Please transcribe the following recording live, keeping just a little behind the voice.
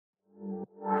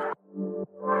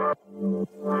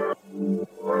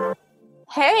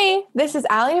Hey, this is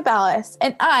Alayna,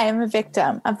 and I am a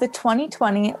victim of the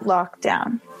 2020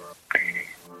 lockdown.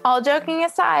 All joking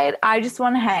aside, I just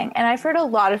want to hang, and I've heard a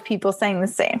lot of people saying the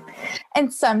same,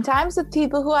 and sometimes with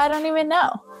people who I don't even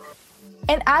know.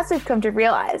 And as we've come to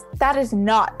realize, that is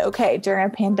not okay during a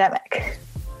pandemic.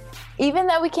 Even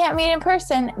though we can't meet in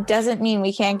person, doesn't mean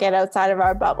we can't get outside of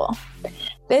our bubble.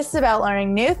 This is about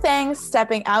learning new things,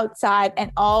 stepping outside,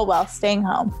 and all while staying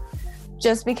home.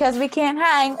 Just because we can't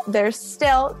hang, there's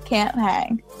still can't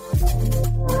hang.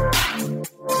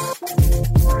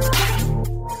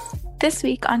 This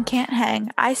week on Can't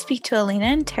Hang, I speak to Alayna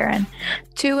and Taryn,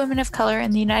 two women of color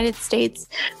in the United States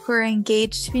who are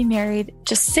engaged to be married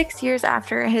just 6 years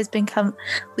after it has become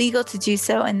legal to do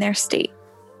so in their state.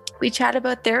 We chat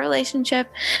about their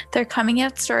relationship, their coming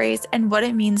out stories, and what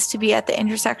it means to be at the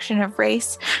intersection of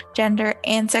race, gender,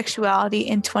 and sexuality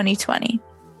in 2020.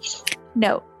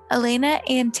 Note, Alayna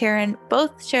and Taryn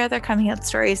both share their coming out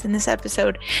stories in this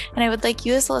episode, and I would like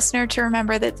you as a listener to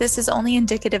remember that this is only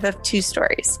indicative of two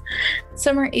stories.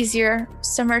 Some are easier,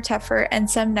 some are tougher, and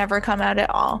some never come out at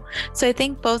all. So I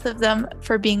thank both of them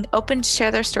for being open to share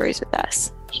their stories with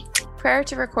us. Prior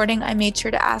to recording, I made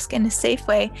sure to ask in a safe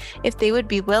way if they would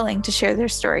be willing to share their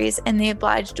stories, and they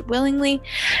obliged willingly,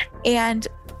 and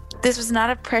this was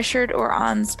not a pressured or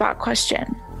on-the-spot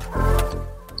question.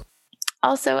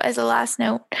 Also, as a last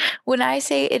note, when I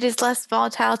say it is less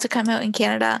volatile to come out in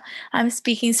Canada, I'm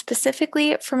speaking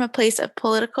specifically from a place of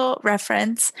political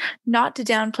reference, not to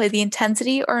downplay the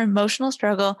intensity or emotional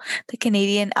struggle the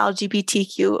Canadian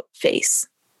LGBTQ face.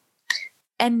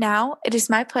 And now, it is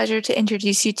my pleasure to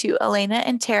introduce you to Alayna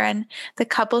and Taryn, the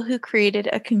couple who created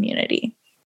a community.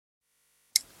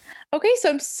 Okay, so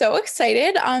I'm so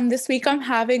excited. This week I'm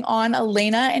having on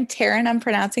Alayna and Taryn. I'm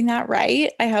pronouncing that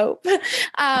right, I hope.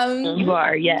 You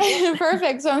are, yes.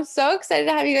 Perfect. So I'm so excited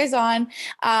to have you guys on.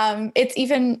 It's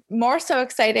even more so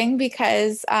exciting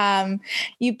because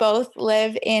you both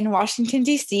live in Washington,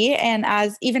 D.C. And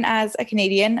as a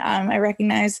Canadian, I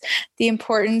recognize the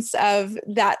importance of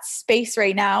that space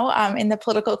right now in the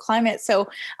political climate. So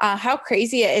how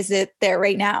crazy is it there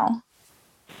right now?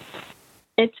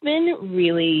 It's been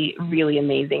really, really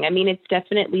amazing. I mean, it's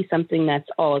definitely something that's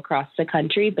all across the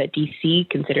country, but DC,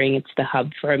 considering it's the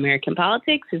hub for American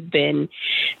politics, has been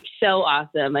so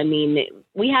awesome. I mean,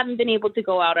 we haven't been able to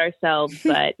go out ourselves,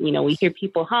 but, we hear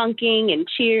people honking and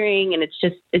cheering, and it's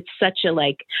such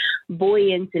a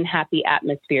buoyant and happy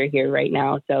atmosphere here right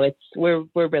now. So we're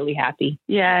really happy.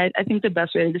 Yeah, I think the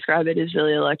best way to describe it is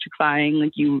really electrifying.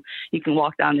 Like you can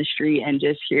walk down the street and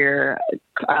just hear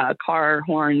car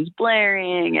horns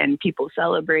blaring and people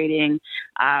celebrating.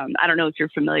 I don't know if you're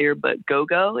familiar, but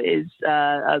go-go is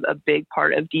a big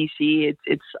part of DC.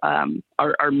 It's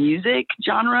our music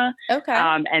genre. Okay.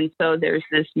 And so there's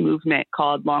this movement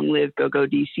called Long Live Go-Go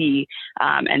DC.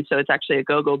 And so it's actually a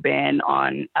go-go band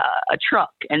on a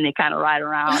truck, and they kind of ride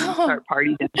around and start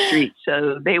parties in the streets.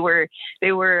 So they were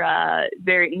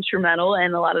very instrumental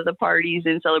in a lot of the parties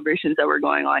and celebrations that were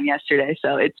going on yesterday.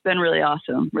 So it's been really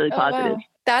awesome, really positive. Wow.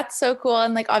 That's so cool.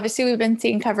 And obviously we've been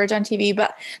seeing coverage on TV,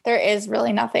 but there is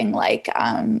really nothing like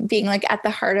being at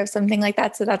the heart of something like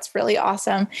that. So that's really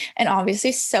awesome. And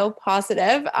obviously so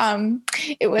positive.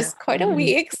 It was quite a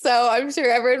week. So I'm sure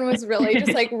everyone was really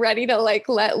just ready to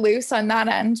let loose on that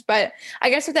end. But I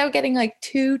guess without getting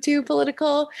too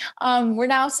political, we're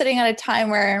now sitting at a time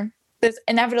where there's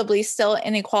inevitably still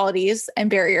inequalities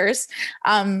and barriers.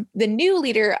 The new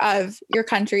leader of your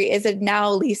country is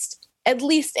now at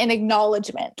least an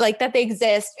acknowledgement that they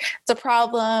exist. It's a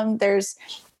problem. There's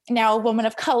now a woman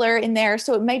of color in there.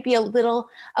 So it might be a little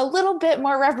bit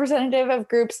more representative of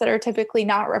groups that are typically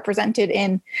not represented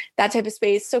in that type of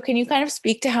space. So can you kind of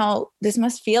speak to how this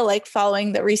must feel like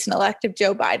following the recent elect of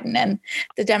Joe Biden and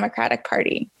the Democratic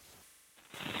Party?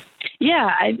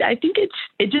 Yeah, I think it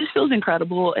just feels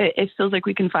incredible. It feels like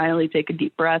we can finally take a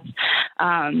deep breath.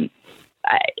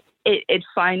 It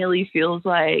finally feels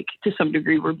like, to some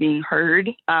degree, we're being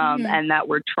heard, and that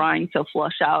we're trying to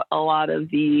flush out a lot of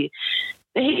the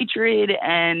hatred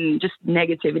and just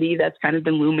negativity that's kind of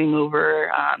been looming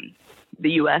over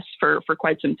the U.S. for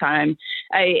quite some time.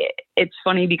 It's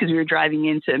funny because we were driving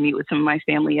in to meet with some of my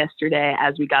family yesterday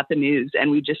as we got the news,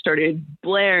 and we just started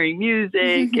blaring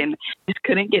music and just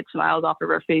couldn't get smiles off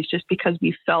of our face just because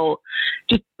we felt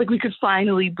just like we could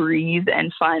finally breathe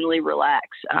and finally relax.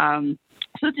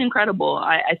 So it's incredible.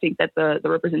 I think that the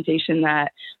representation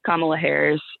that Kamala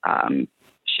Harris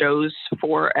shows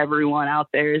for everyone out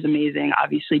there is amazing.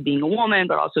 Obviously being a woman,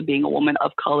 but also being a woman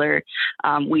of color.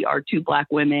 We are two Black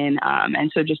women.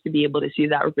 And so just to be able to see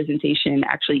that representation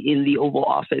actually in the Oval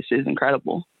Office is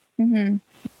incredible. Mm-hmm.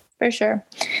 For sure.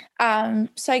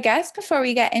 So I guess before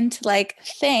we get into like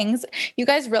things, you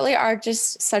guys really are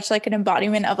just such like an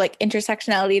embodiment of like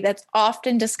intersectionality that's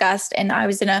often discussed. And I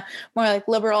was in a more like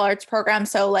liberal arts program.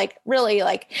 So like really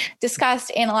like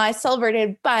discussed, analyzed,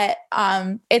 celebrated, but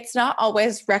it's not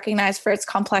always recognized for its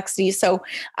complexity. So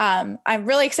I'm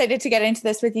really excited to get into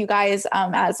this with you guys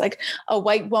as like a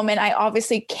white woman. I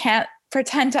obviously can't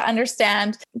pretend to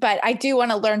understand, but I do want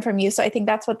to learn from you. So I think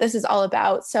that's what this is all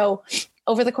about. So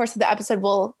over the course of the episode,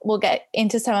 we'll get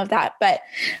into some of that. But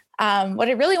what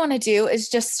I really want to do is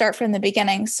just start from the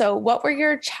beginning. So what were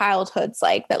your childhoods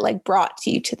like that like brought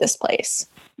you to this place?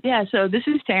 Yeah, so this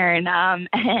is Taryn,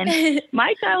 and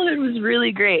my childhood was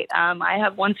really great. I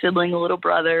have one sibling, a little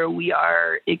brother. We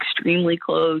are extremely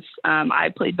close.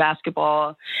 I played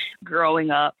basketball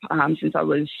growing up since I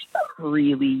was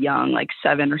really young, like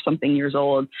 7 or something years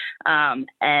old,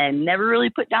 and never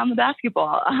really put down the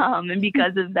basketball. And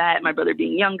because of that, my brother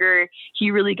being younger,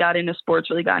 he really got into sports,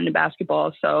 really got into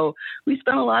basketball. So we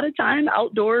spent a lot of time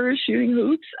outdoors shooting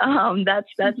hoops.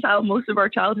 That's how most of our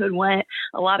childhood went.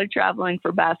 A lot of traveling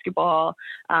for basketball,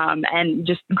 and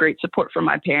just great support from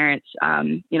my parents.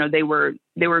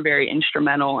 They were very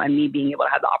instrumental in me being able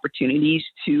to have the opportunities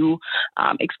to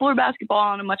explore basketball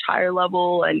on a much higher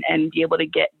level and be able to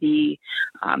get the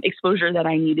exposure that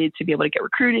I needed to be able to get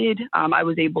recruited. I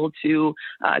was able to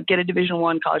get a Division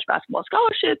I college basketball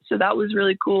scholarship, so that was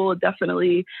really cool.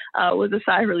 Definitely was a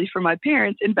sigh of relief for my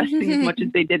parents investing as much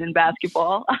as they did in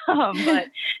basketball. But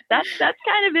that's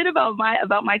kind of it about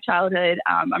my childhood.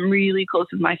 I'm really close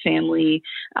with my family.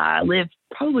 Live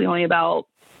probably only about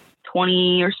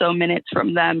 20 or so minutes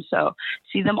from them, so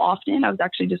see them often. I was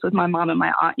actually just with my mom and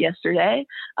my aunt yesterday.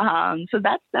 So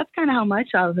that's kind of how my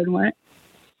childhood went.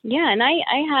 Yeah, and I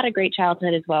had a great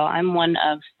childhood as well. I'm one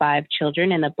of 5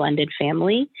 children in a blended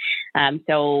family,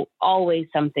 so always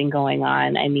something going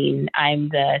on. I mean, I'm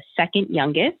the second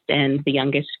youngest and the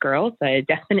youngest girl, so I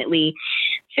definitely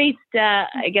faced,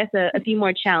 I guess, a few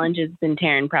more challenges than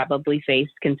Taryn probably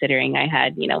faced, considering I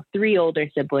had, 3 older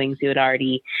siblings who had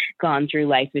already gone through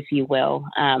life, if you will.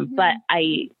 But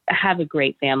I have a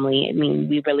great family. I mean,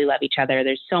 we really love each other.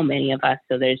 There's so many of us,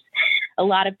 so there's a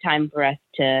lot of time for us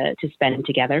to spend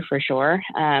together for sure.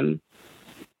 And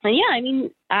yeah, I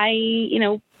mean,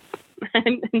 I'm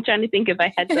trying to think if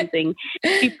I had something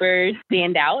super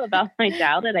stand out about my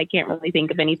childhood. I can't really think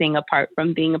of anything apart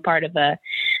from being a part of a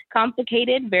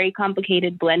very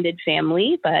complicated blended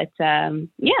family. But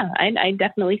yeah, I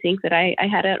definitely think that I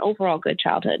had an overall good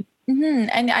childhood. Mm-hmm.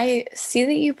 And I see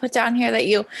that you put down here that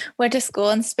you went to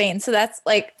school in Spain. So that's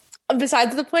like,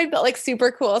 besides the point, but like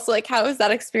super cool. So like, how was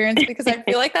that experience? Because I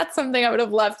feel like that's something I would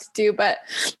have loved to do, but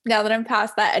now that I'm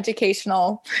past that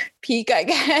educational peak, I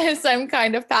guess I'm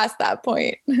kind of past that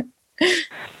point.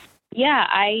 Yeah,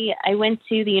 I went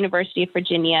to the University of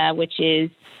Virginia, which is,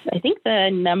 I think, the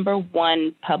number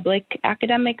 1 public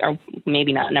academic, or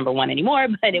maybe not number 1 anymore,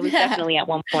 but it was definitely at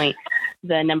one point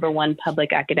the number 1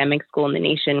 public academic school in the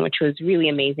nation, which was really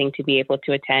amazing to be able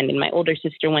to attend. And my older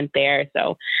sister went there.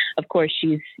 So, of course,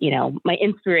 she's, my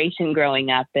inspiration growing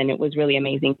up. And it was really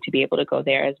amazing to be able to go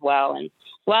there as well. And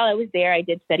while I was there, I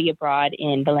did study abroad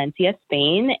in Valencia,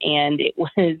 Spain. And it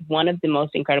was one of the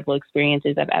most incredible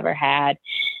experiences I've ever had.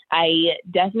 I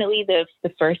definitely, the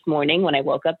first morning when I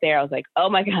woke up there, I was like, oh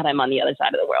my God, I'm on the other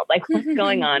side of the world. Like, what's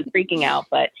going on? Freaking out.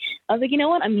 But I was like, you know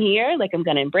what? I'm here. Like, I'm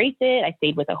going to embrace it. I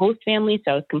stayed with a host family,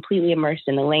 so I was completely immersed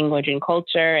in the language and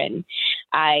culture. And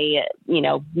I,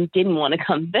 didn't want to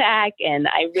come back. And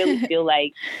I really feel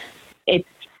like it's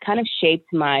kind of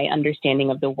shaped my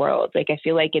understanding of the world. Like, I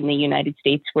feel like in the United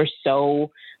States, we're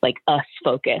so like us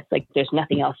focused. Like, there's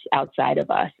nothing else outside of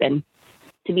us. And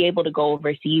to be able to go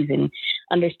overseas and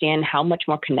understand how much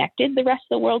more connected the rest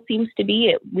of the world seems to be,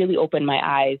 it really opened my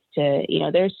eyes to,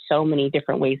 there's so many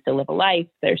different ways to live a life.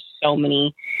 There's so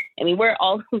many, we're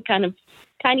all kind of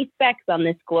tiny specks on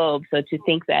this globe. So to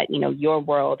think that, your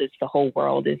world is the whole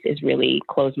world is really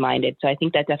closed-minded. So I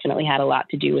think that definitely had a lot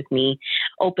to do with me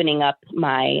opening up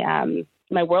my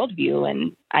worldview.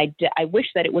 And I wish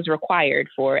that it was required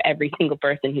for every single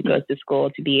person who goes to school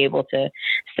to be able to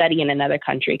study in another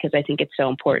country, because I think it's so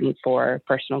important for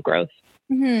personal growth.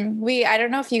 Mm-hmm. I don't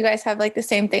know if you guys have like the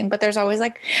same thing, but there's always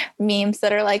like memes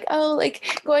that are like, oh,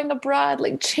 like going abroad,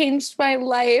 like changed my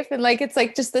life. And like, it's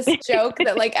like just this joke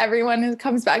that like everyone who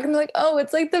comes back and they're like, oh,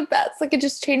 it's like the best. Like it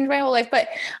just changed my whole life. But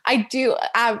I do,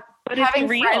 but having it's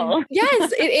real. Friends,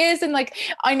 yes, it is. And like,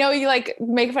 I know you like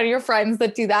make fun of your friends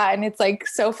that do that, and it's like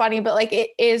so funny, but like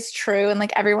it is true. And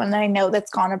like everyone that I know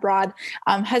that's gone abroad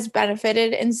has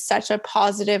benefited in such a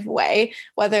positive way,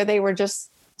 whether they were just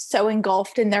so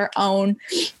engulfed in their own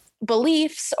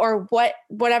beliefs or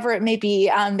whatever it may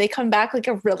be, they come back like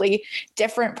a really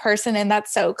different person. And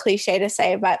that's so cliche to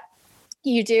say, but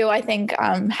you do, I think,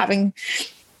 having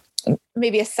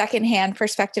maybe a secondhand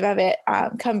perspective of it,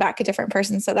 come back a different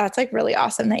person. So that's like really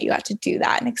awesome that you got to do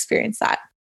that and experience that.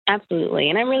 Absolutely.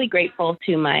 And I'm really grateful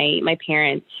to my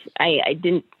parents. I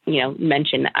didn't,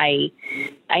 mention I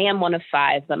am one of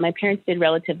 5, but my parents did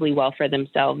relatively well for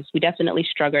themselves. We definitely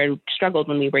struggled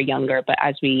when we were younger, but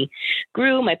as we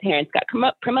grew, my parents got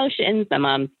promotions. My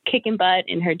mom's kicking butt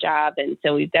in her job. And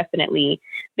so we've definitely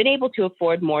been able to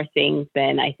afford more things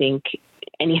than I think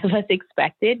any of us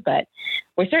expected, but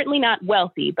we're certainly not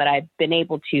wealthy, but I've been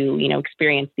able to,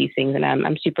 experience these things, and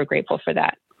I'm super grateful for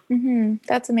that. Mm-hmm.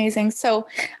 That's amazing. So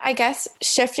I guess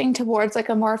shifting towards like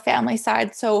a more family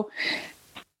side. So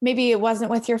maybe it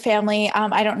wasn't with your family.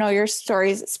 I don't know your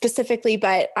stories specifically,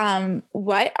 but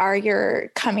what are your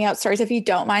coming out stories, if you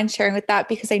don't mind sharing with that?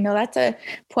 Because I know that's a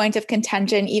point of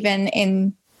contention, even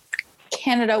in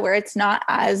Canada, where it's not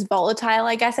as volatile,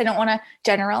 I guess. I don't want to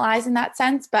generalize in that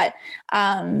sense, but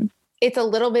it's a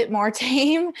little bit more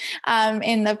tame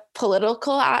in the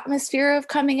political atmosphere of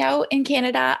coming out in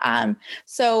Canada.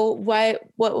 So what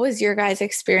was your guys'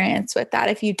 experience with that,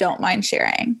 if you don't mind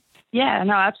sharing? Yeah,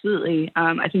 no, absolutely.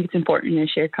 I think it's important to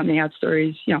share coming out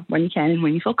stories, when you can and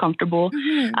when you feel comfortable.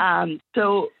 Mm-hmm.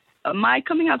 So my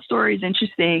coming out story is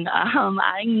interesting.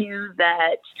 I knew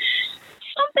that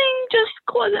something just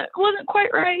wasn't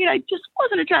quite right. I just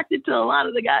wasn't attracted to a lot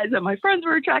of the guys that my friends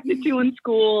were attracted to in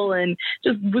school, and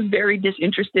just was very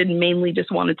disinterested and mainly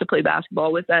just wanted to play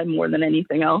basketball with them more than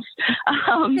anything else.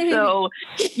 So,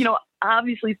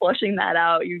 obviously flushing that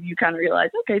out, you kind of realize,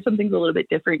 okay, something's a little bit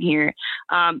different here.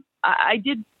 I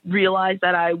did realize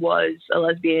that I was a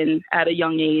lesbian at a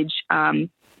young age.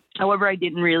 However, I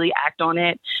didn't really act on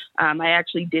it. I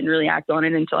actually didn't really act on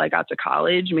it until I got to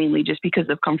college, mainly just because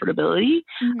of comfortability.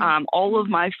 Mm-hmm. All of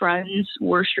my friends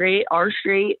are straight.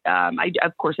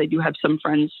 Of course, I do have some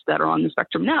friends that are on the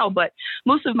spectrum now, but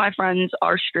most of my friends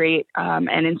are straight.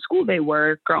 And in school they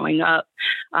were growing up.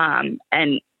 And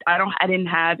I didn't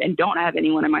have and don't have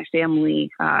anyone in my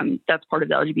family that's part of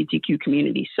the LGBTQ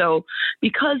community. So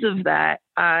because of that,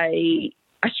 I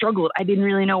struggled. I didn't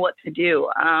really know what to do.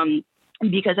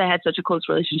 Because I had such a close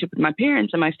relationship with my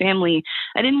parents and my family,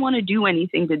 I didn't want to do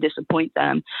anything to disappoint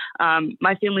them.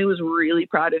 My family was really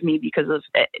proud of me because of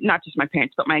not just my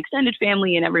parents, but my extended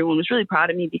family, and everyone was really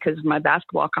proud of me because of my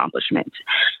basketball accomplishments.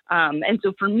 And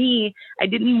so for me, I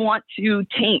didn't want to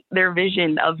taint their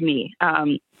vision of me.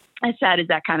 As sad as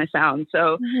that kind of sounds.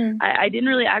 So mm-hmm. I didn't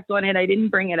really act on it. I didn't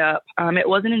bring it up. It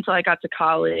wasn't until I got to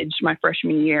college, my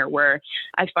freshman year, where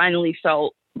I finally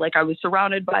felt like I was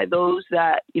surrounded by those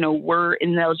that, were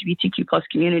in the LGBTQ plus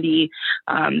community,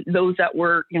 those that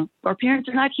were, our parents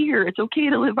are not here. It's okay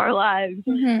to live our lives.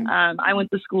 Mm-hmm. I went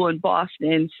to school in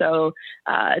Boston, so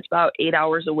it's about 8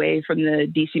 hours away from the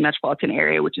DC metropolitan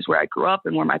area, which is where I grew up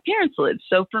and where my parents lived.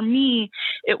 So for me,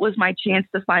 it was my chance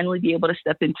to finally be able to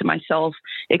step into myself,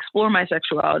 explore my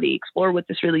sexuality, explore what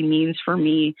this really means for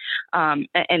me,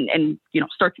 and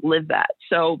start to live that.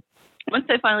 So once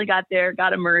I finally got there,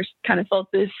 got immersed, kind of felt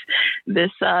this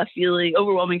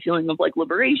overwhelming feeling of like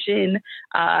liberation.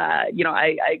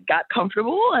 I got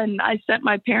comfortable, and I sent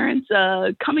my parents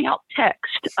a coming out text,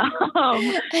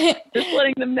 just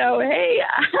letting them know, hey,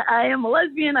 I am a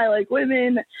lesbian. I like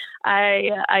women.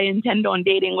 I intend on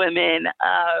dating women.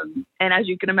 And as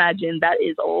you can imagine, that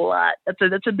is a lot.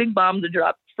 That's a big bomb to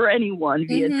drop for anyone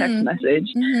via mm-hmm. text message.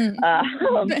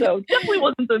 Mm-hmm. So definitely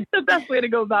wasn't the best way to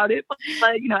go about it.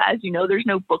 But as you know, there's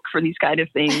no book for these kind of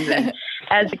things. And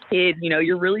as a kid,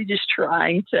 you're really just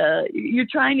trying to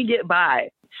get by.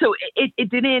 So it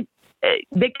didn't.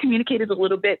 They communicated a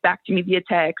little bit back to me via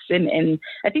text, and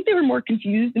I think they were more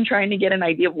confused and trying to get an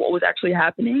idea of what was actually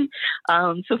happening.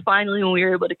 So finally, when we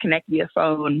were able to connect via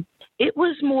phone, it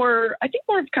was more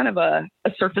of kind of a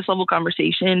surface level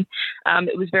conversation.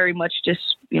 It was very much just,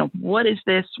 what is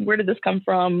this? Where did this come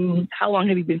from? How long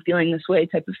have you been feeling this way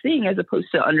type of thing, as opposed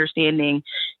to understanding,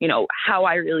 how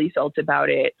I really felt about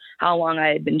it, how long I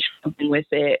had been struggling with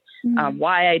it, mm-hmm.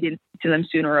 why I didn't speak to them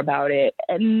sooner about it.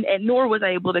 And nor was I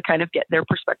able to kind of get their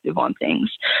perspective on things.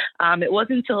 It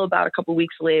wasn't until about a couple of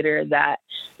weeks later that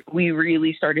we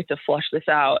really started to flush this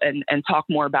out and talk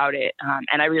more about it.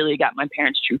 And I really got my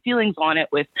parents' true feelings on it,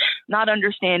 with not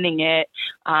understanding it,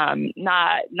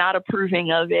 not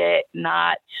approving of it,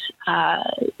 not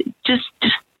just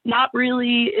not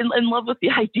really in love with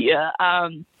the idea.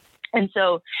 And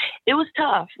so it was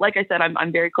tough. Like I said,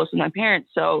 I'm very close with my parents.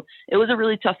 So it was a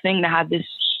really tough thing to have this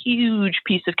huge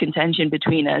piece of contention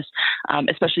between us,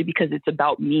 especially because it's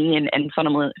about me and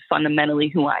fundamentally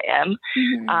who I am.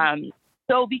 Mm-hmm.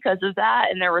 So because of that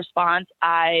and their response,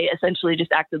 I essentially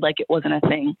just acted like it wasn't a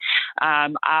thing.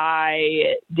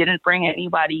 I didn't bring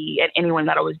anyone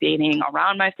that I was dating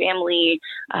around my family.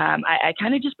 I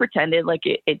kind of just pretended like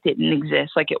it didn't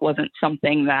exist, like it wasn't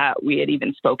something that we had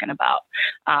even spoken about.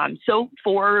 So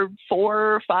for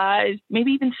 4, 5,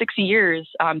 maybe even 6 years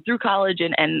through college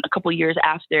and a couple years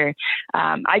after,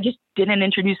 I just didn't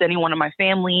introduce anyone to my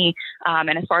family.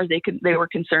 And as far as they were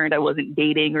concerned, I wasn't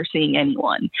dating or seeing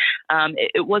anyone.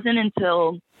 It wasn't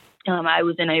until I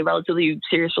was in a relatively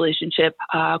serious relationship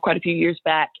quite a few years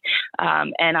back,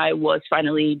 and I was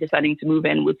finally deciding to move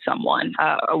in with someone,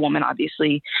 a woman,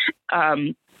 obviously.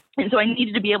 And so I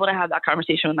needed to be able to have that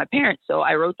conversation with my parents. So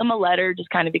I wrote them a letter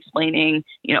just kind of explaining,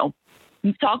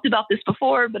 we've talked about this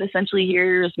before, but essentially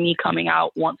here's me coming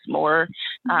out once more.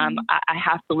 I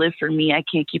have to live for me. I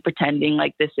can't keep pretending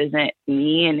like this isn't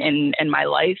me and my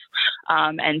life.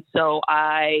 And so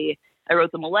I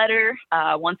wrote them a letter.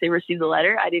 Once they received the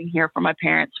letter, I didn't hear from my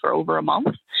parents for over a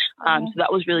month. So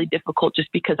that was really difficult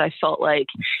just because I felt like,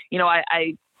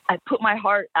 I put my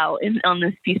heart out on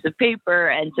this piece of paper,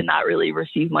 and to not really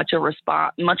receive much of a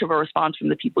response from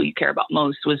the people you care about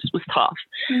most was tough.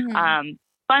 Mm-hmm.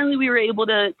 Finally, we were able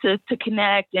to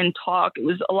connect and talk. It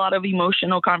was a lot of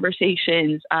emotional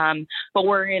conversations, but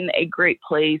we're in a great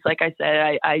place. Like I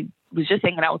said, I was just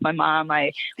hanging out with my mom.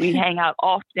 We hang out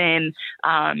often.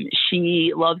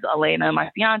 She loves Alayna, my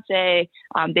fiance.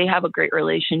 They have a great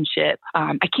relationship.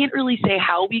 I can't really say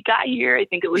how we got here. I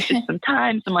think it was just some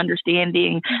time, some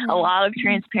understanding, a lot of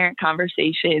transparent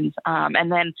conversations. And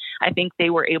then I think they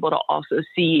were able to also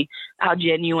see how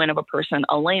genuine of a person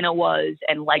Alayna was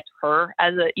and liked her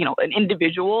as an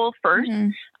individual first,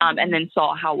 and then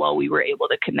saw how well we were able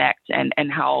to connect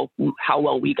and how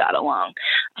well we got along.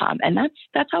 And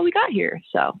that's how we got here.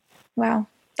 So, wow.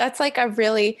 That's like a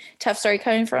really tough story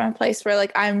coming from a place where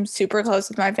like I'm super close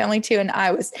with my family too. And I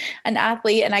was an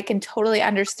athlete, and I can totally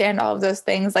understand all of those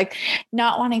things, like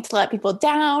not wanting to let people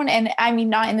down. And I mean,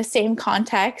 not in the same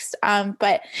context.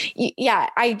 But yeah,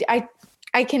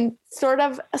 I can sort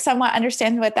of somewhat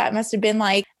understand what that must have been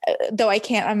like, though I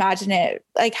can't imagine it,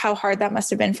 like how hard that must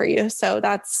have been for you. So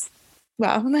that's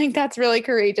really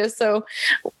courageous. So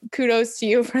kudos to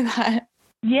you for that.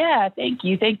 Yeah, thank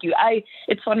you.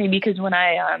 It's funny because when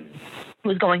I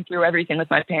was going through everything with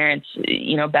my parents,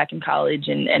 back in college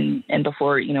and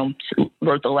before,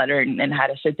 wrote the letter and had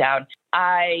to sit down,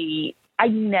 I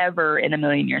never in a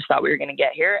million years thought we were going to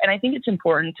get here. And I think it's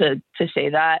important to say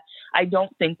that. I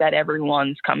don't think that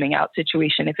everyone's coming out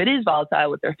situation, if it is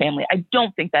volatile with their family, I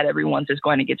don't think that everyone's is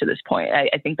going to get to this point. I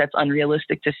think that's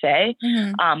unrealistic to say.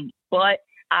 But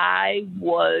I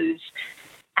was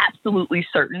absolutely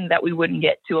certain that we wouldn't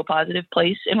get to a positive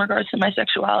place in regards to my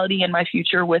sexuality and my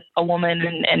future with a woman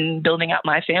and building out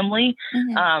my family.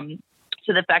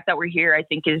 So the fact that we're here, I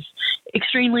think, is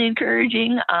extremely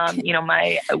encouraging.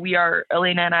 Alayna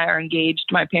and I are engaged.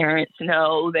 My parents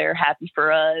know, they're happy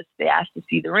for us. They asked to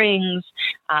see the rings.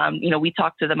 We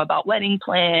talked to them about wedding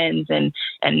plans and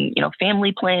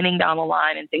family planning down the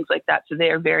line and things like that. So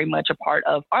they're very much a part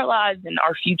of our lives and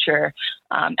our future.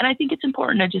 And I think it's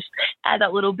important to just add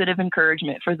that little bit of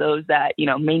encouragement for those that,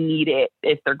 may need it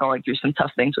if they're going through some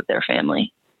tough things with their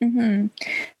family. Mm-hmm.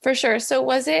 For sure. So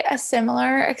was it a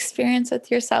similar experience with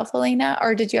yourself, Alayna,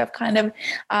 or did you have kind of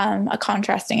a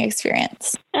contrasting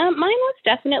experience? Mine was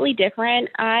definitely different.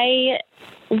 I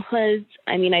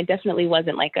definitely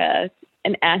wasn't like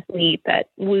an athlete that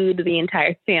wooed the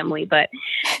entire family, but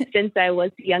since I was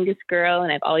the youngest girl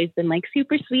and I've always been like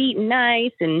super sweet and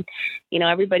nice, and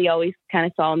everybody always kind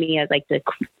of saw me as like the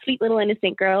sweet little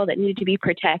innocent girl that needed to be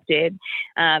protected,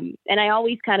 and I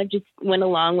always kind of just went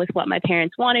along with what my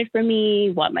parents wanted for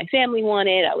me, what my family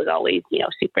wanted. I was always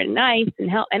super nice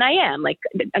and I am, like,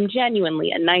 I'm genuinely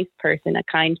a nice person, a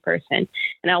kind person,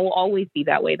 and I will always be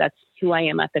that way. That's who I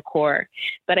am at the core.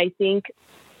 But I think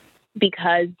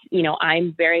because,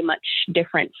 I'm very much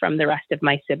different from the rest of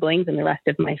my siblings and the rest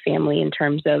of my family in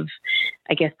terms of,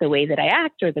 I guess, the way that I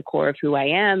act or the core of who I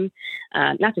am.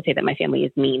 Not to say that my family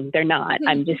is mean. They're not.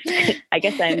 I'm just, I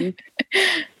guess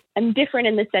I'm different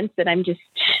in the sense that I'm just,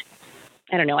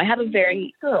 I don't know. I'm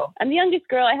the youngest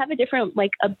girl. I have a different,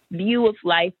 like, a view of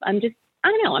life. I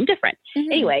don't know. I'm different.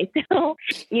 Mm-hmm. Anyway, so,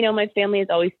 my family has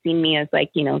always seen me as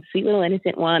like, sweet little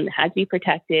innocent one that has to be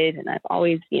protected. And I've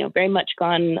always, very much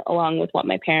gone along with what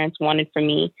my parents wanted for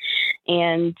me.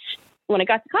 And when I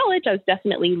got to college, I was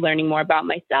definitely learning more about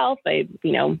myself. I,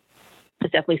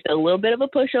 was definitely still a little bit of a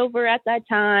pushover at that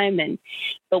time.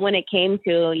 But when it came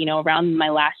to, around my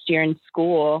last year in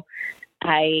school,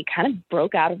 I kind of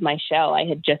broke out of my shell. I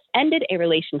had just ended a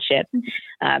relationship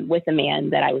with a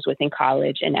man that I was with in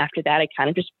college. And after that, I kind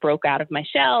of just broke out of my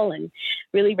shell and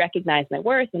really recognized my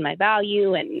worth and my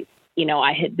value. And,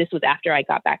 this was after I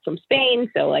got back from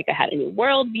Spain. So like I had a new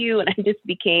worldview, and I just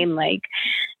became like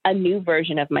a new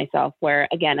version of myself where,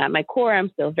 again, at my core,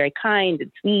 I'm still very kind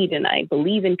and sweet, and I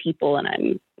believe in people, and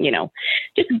I'm,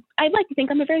 I'd like to think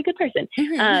I'm a very good person.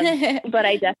 But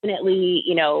I definitely,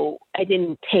 I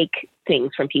didn't take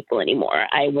things from people anymore.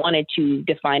 I wanted to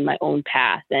define my own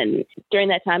path. And during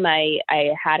that time, I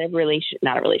had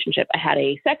I had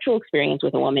a sexual experience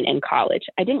with a woman in college.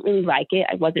 I didn't really like it.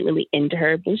 I wasn't really into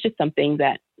her. It was just something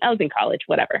that I was in college,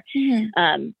 whatever.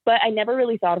 But I never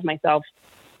really thought of myself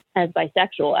as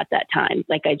bisexual at that time.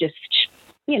 Like I just,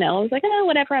 I was like, oh,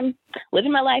 whatever, I'm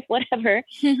living my life, whatever.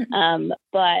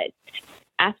 But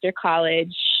after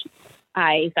college,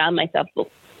 I found myself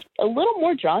a little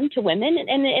more drawn to women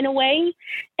in a way.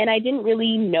 And I didn't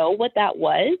really know what that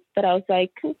was, but I was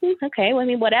like, okay, well, I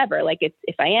mean, whatever. Like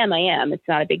if I am, I am. It's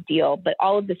not a big deal. But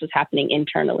all of this was happening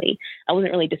internally. I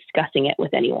wasn't really discussing it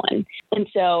with anyone. And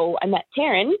so I met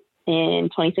Taryn in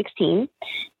 2016.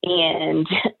 And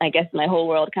I guess my whole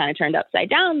world kind of turned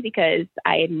upside down because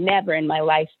I had never in my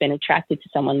life been attracted to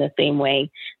someone the same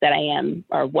way that I am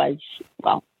or was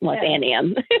and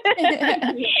am.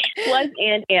 Was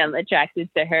and am attracted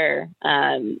to her.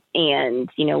 And,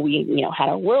 we, had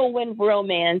a whirlwind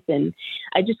romance, and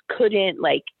I just couldn't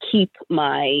keep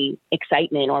my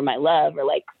excitement or my love or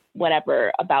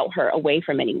whatever about her away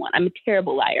from anyone. I'm a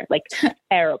terrible liar,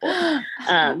 terrible.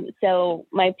 So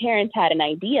my parents had an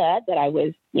idea that I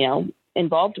was,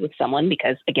 involved with someone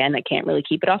because, again, I can't really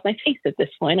keep it off my face at this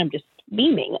point. I'm just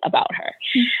beaming about her.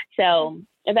 So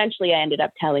eventually I ended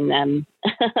up telling them.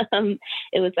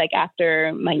 It was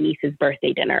after my niece's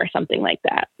birthday dinner or something like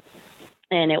that.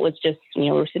 And it was just, we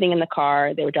were sitting in the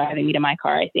car. They were driving me to my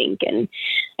car, I think. And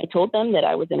I told them that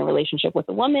I was in a relationship with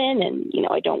a woman and,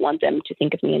 I don't want them to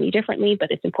think of me any differently,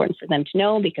 but it's important for them to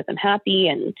know because I'm happy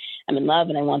and I'm in love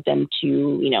and I want them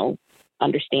to,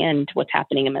 understand what's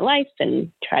happening in my life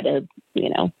and try to,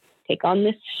 take on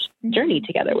this journey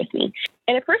together with me.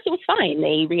 And at first it was fine.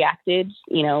 They reacted,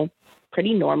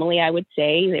 pretty normally, I would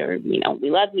say. They were,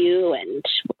 we love you and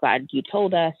we're glad you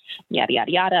told us, yada,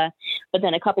 yada, yada. But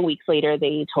then a couple weeks later,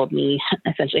 they told me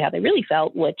essentially how they really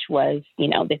felt, which was,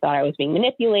 they thought I was being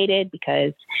manipulated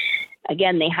because,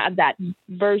 again, they had that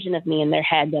version of me in their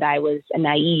head that I was a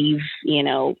naive,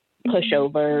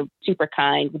 pushover, super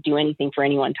kind, would do anything for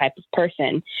anyone type of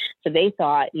person. So they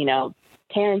thought,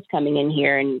 Taryn's coming in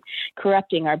here and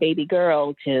corrupting our baby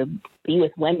girl to be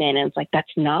with women. And it's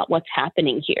that's not what's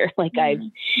happening here. I've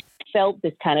felt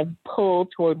this kind of pull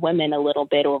toward women a little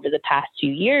bit over the past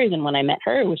few years. And when I met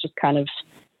her, it was just kind of,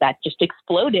 that just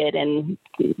exploded and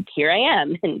here I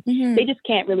am. And they just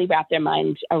can't really wrap their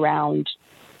minds around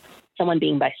someone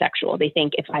being bisexual. They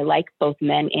think if I like both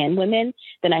men and women,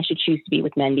 then I should choose to be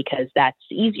with men because that's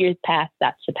the easier path.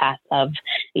 That's the path of,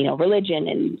 religion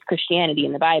and Christianity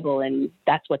and the Bible. And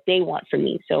that's what they want from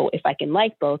me. So if I can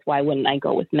like both, why wouldn't I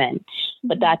go with men?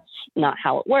 But that's not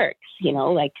how it works.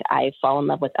 I fall in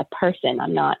love with a person.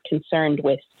 I'm not concerned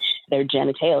with their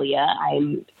genitalia.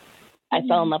 I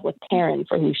fell in love with Taryn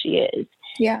for who she is.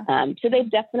 Yeah. So they've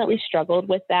definitely struggled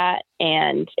with that.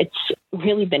 And it's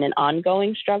really been an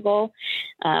ongoing struggle.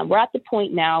 We're at the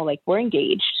point now, we're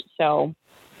engaged. So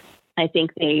I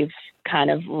think they've kind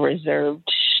of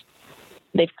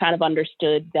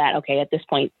understood that, okay, at this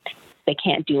point, they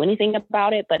can't do anything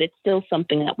about it, but it's still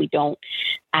something that we don't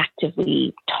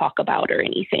actively talk about or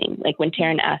anything. When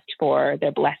Taryn asked for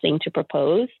their blessing to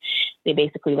propose, they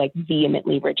basically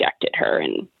vehemently rejected her.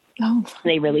 And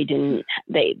they really didn't,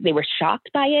 they were shocked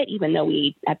by it, even though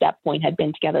we at that point had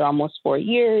been together almost 4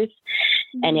 years.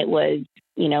 And it was,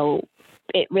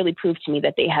 it really proved to me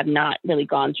that they have not really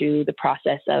gone through the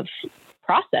process of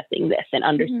processing this and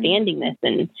understanding this.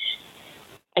 And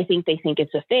I think they think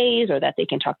it's a phase or that they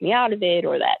can talk me out of it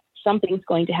or that something's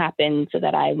going to happen so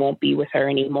that I won't be with her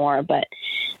anymore. But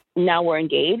now we're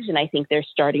engaged and I think they're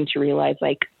starting to realize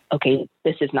okay,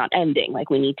 this is not ending.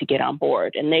 We need to get on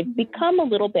board. And they've become a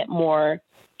little bit more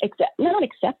not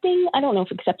accepting. I don't know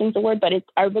if accepting is the word, but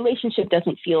our relationship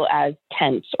doesn't feel as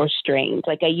tense or strained.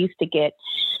 I used to get,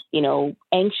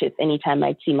 anxious anytime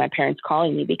I'd see my parents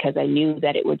calling me because I knew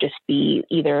that it would just be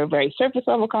either a very surface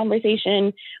level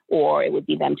conversation or it would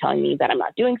be them telling me that I'm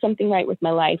not doing something right with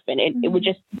my life. And it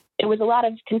was a lot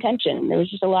of contention. There was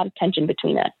just a lot of tension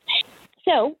between us.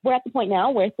 So we're at the point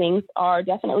now where things are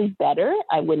definitely better.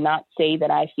 I would not say that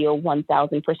I feel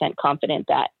 1000% confident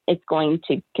that it's going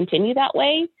to continue that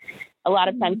way. A lot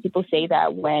of times people say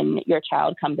that when your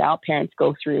child comes out, parents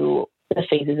go through the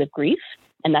phases of grief,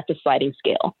 and that's a sliding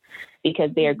scale because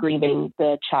they are grieving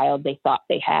the child they thought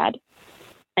they had.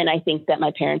 And I think that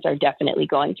my parents are definitely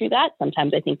going through that.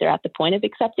 Sometimes I think they're at the point of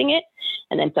accepting it.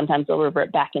 And then sometimes they'll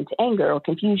revert back into anger or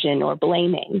confusion or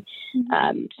blaming.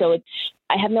 So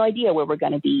I have no idea where we're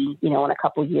going to be, in a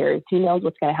couple of years. Who knows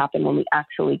what's going to happen when we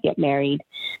actually get married.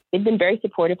 They've been very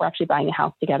supportive. We're actually buying a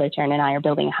house together. Taryn and I are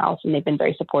building a house, and they've been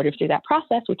very supportive through that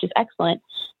process, which is excellent.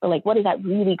 But what is that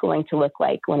really going to look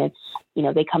like when it's,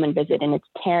 they come and visit and it's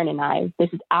Taryn and I, this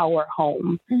is our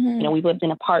home. We've lived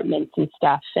in apartments and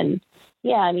stuff. And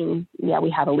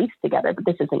we have a lease together, but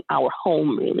this isn't our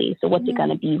home really. So what's it going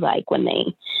to be like when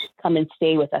they come and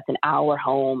stay with us in our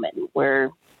home and we're,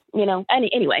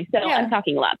 anyway, so I'm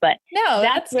talking a lot, but no,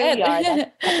 that's where we are. That's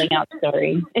a coming out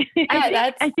story.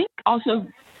 I think also,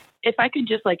 if I could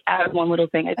just add one little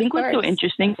thing, I think what's so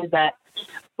interesting is that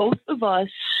both of us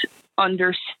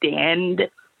understand,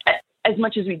 as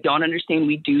much as we don't understand,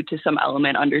 we do to some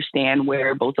element understand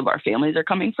where both of our families are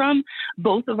coming from.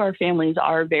 Both of our families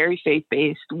are very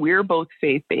faith-based. We're both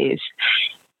faith-based.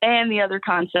 And the other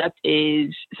concept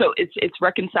is, so it's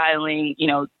reconciling,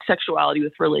 sexuality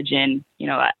with religion.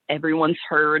 Everyone's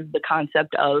heard the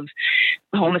concept of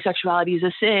homosexuality is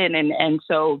a sin. And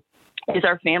so is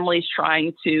our families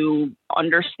trying to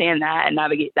understand that and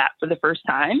navigate that for the first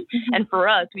time. And for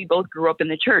us, we both grew up in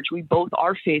the church. We both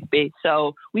are faith-based.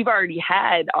 So we've already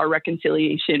had our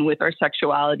reconciliation with our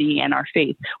sexuality and our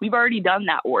faith. We've already done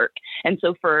that work. And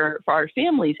so for our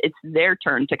families, it's their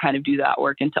turn to kind of do that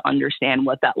work and to understand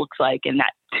what that looks like and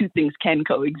that two things can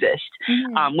coexist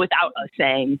without us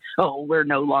saying, oh, we're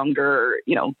no longer,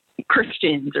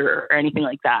 Christians or anything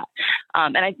like that.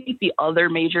 And I think the other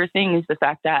major thing is the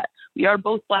fact that we are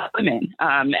both Black women.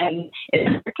 And in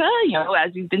America,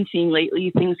 as we've been seeing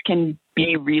lately, things can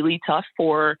be really tough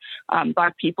for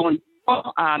Black people,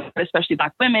 and especially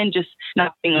Black women, just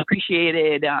not being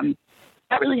appreciated,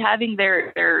 not really having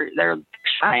their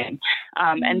shine.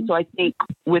 And so I think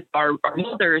with our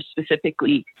mothers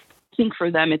specifically, I think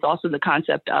for them, it's also the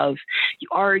concept of you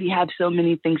already have so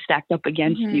many things stacked up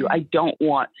against you. I don't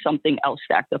want something else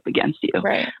stacked up against you.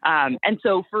 Right. And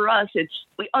so for us,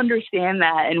 we understand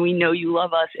that and we know you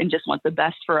love us and just want the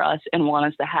best for us and want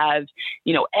us to have,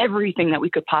 everything that we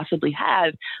could possibly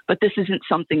have. But this isn't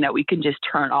something that we can just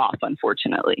turn off,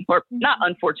 unfortunately, or not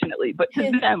unfortunately, but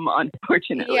to them,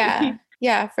 unfortunately.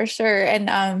 Yeah, for sure. And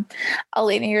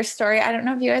Alayna, your story, I don't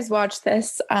know if you guys watched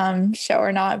this show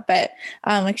or not, but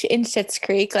in Schitt's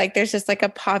Creek, there's just a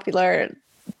popular,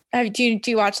 do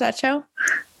you watch that show?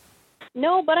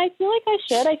 No, but I feel like I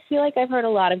should. I feel like I've heard a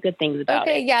lot of good things about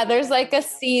it. Yeah, there's a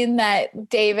scene that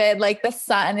David, the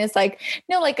son is I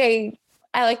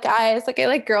like guys, I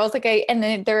like girls, and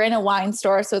then they're in a wine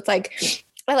store. So it's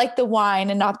I like the wine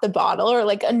and not the bottle or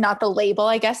not the label,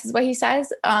 I guess is what he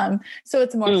says. So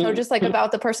it's more so just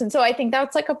about the person. So I think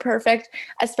that's a perfect,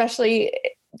 especially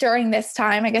during this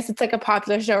time, I guess it's a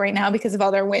popular show right now because of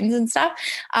all their wins and stuff.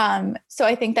 So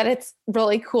I think that it's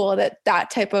really cool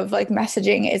that type of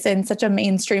messaging is in such a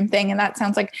mainstream thing. And that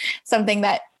sounds like something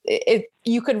that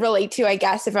you could relate to, I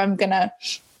guess, if I'm going to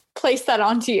place that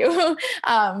onto you.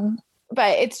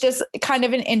 But it's just kind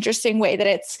of an interesting way that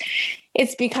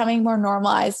it's becoming more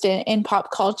normalized in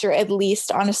pop culture, at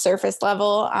least on a surface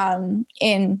level,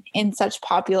 in such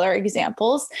popular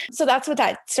examples. So that's what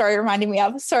that story reminded me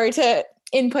of. Sorry to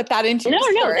input that into your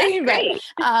story. No, that's great.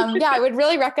 But I would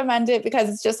really recommend it because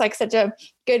it's just such a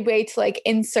good way to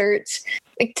insert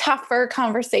tougher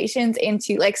conversations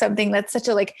into something that's such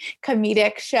a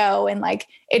comedic show, and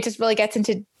it just really gets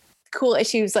into cool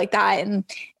issues like that and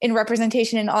in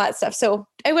representation and all that stuff. So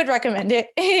I would recommend it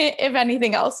if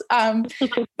anything else.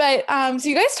 But so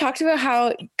you guys talked about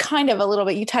how kind of a little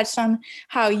bit, you touched on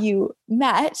how you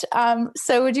met.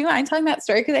 So would you mind telling that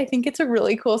story? Because I think it's a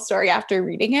really cool story after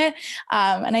reading it.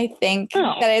 And I think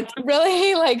that it's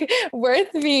really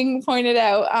worth being pointed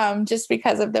out just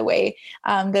because of the way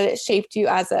that it shaped you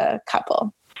as a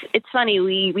couple. It's funny.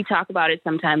 We talk about it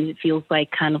sometimes. It feels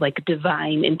kind of like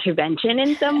divine intervention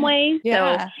in some ways.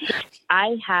 Yeah. So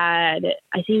I had,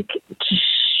 I think,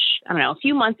 a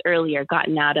few months earlier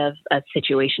gotten out of a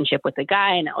situationship with a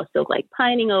guy, and I was still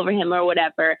pining over him or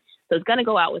whatever. So I was going to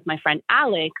go out with my friend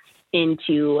Alex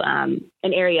into an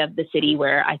area of the city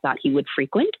where I thought he would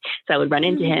frequent. So I would run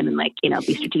into him and like, you know,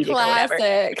 be strategic Classic. or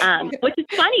whatever. Which is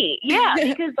funny. Yeah.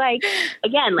 Because like,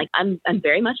 again, like I'm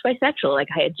very much bisexual. Like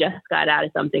I had just got out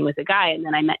of something with a guy and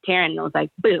then I met Taryn and I was like,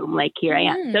 boom, like here I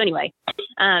am. So anyway,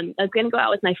 I was going to go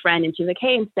out with my friend and she was like,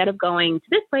 hey, instead of going to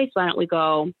this place, why don't we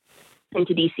go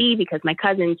into DC because my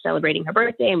cousin's celebrating her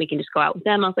birthday and we can just go out with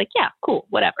them. I was like, yeah, cool,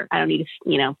 whatever. I don't need to,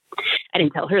 you know, I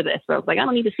didn't tell her this, but I was like, I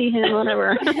don't need to see him,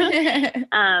 whatever.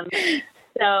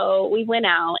 So we went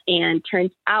out and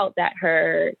turns out that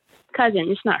her cousin,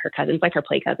 it's not her cousin, it's like her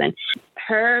play cousin.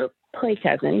 Her play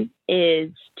cousin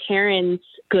is Taryn's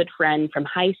good friend from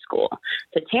high school.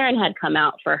 So Taryn had come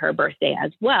out for her birthday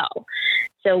as well.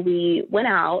 So we went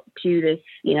out to this,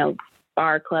 you know,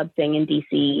 bar club thing in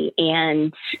DC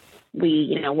and we,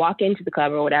 you know, walk into the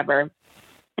club or whatever.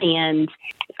 And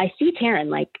I see Taryn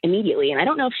like immediately. And I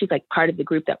don't know if she's like part of the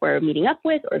group that we're meeting up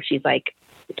with or if she's like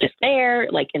just there,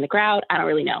 like in the crowd. I don't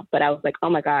really know. But I was like, oh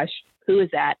my gosh, who is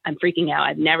that? I'm freaking out.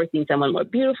 I've never seen someone more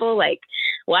beautiful. Like,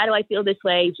 why do I feel this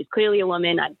way? She's clearly a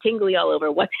woman. I'm tingly all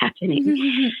over. What's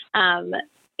happening?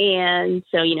 And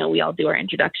so, you know, we all do our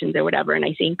introductions or whatever. And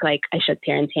I think like I shook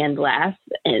Taryn's hand last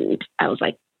and I was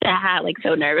like, like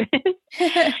so nervous.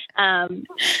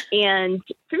 And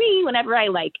for me, whenever I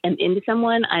like am into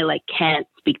someone, I like can't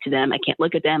speak to them. I can't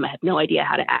look at them. I have no idea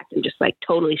how to act and just like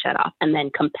totally shut off. And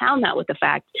then compound that with the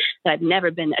fact that I've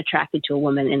never been attracted to a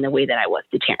woman in the way that I was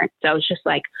to Taryn. So I was just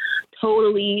like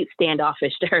totally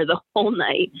standoffish to her the whole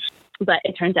night. But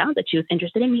it turns out that she was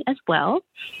interested in me as well.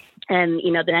 And,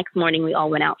 you know, the next morning we all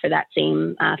went out for that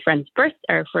same friend's birth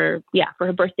or for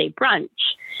her birthday brunch.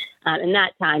 And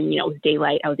that time, you know, it was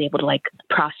daylight. I was able to like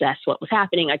process what was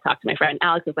happening. I talked to my friend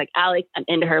Alex. I was like, Alex, I'm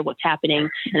into her. What's happening?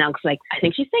 And Alex was like, I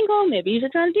think she's single. Maybe you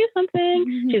should try to do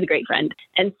something. She's a great friend.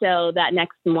 And so that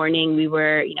next morning we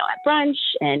were, you know, at brunch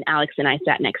and Alex and I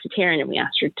sat next to Taryn and we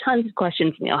asked her tons of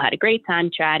questions. We all had a great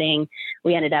time chatting.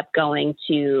 We ended up going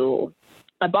to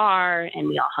a bar and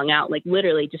we all hung out like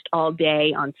literally just all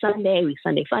day on Sunday. We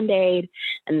Sunday fun dayed.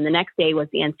 And then the next day was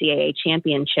the NCAA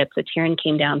championship. So Taryn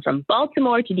came down from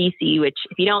Baltimore to DC, which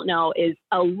if you don't know is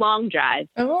a long drive,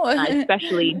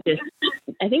 especially just,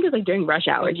 I think it was like during rush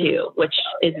hour too, which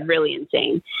is really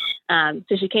insane.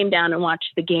 So she came down and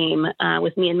watched the game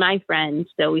with me and my friends.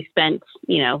 So we spent,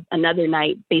 you know, another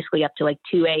night basically up to like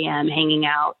 2 a.m. hanging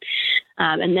out.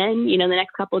 And then, you know, the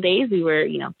next couple of days we were,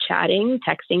 you know, chatting,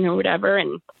 texting or whatever.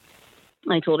 And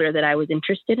I told her that I was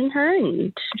interested in her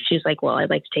and she was like, well, I'd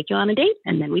like to take you on a date.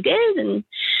 And then we did. And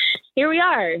here we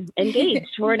are engaged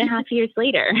 4.5 years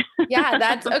later. Yeah,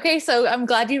 that's okay. So I'm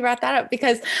glad you brought that up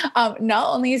because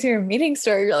not only is your meeting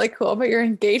story really cool, but your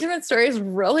engagement story is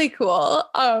really cool.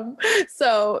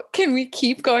 So can we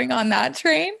keep going on that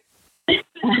train?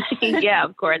 Yeah,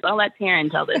 of course. I'll let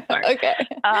Taryn tell this part. Okay.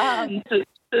 So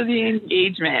the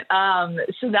engagement.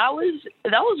 So that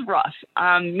was rough.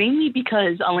 Mainly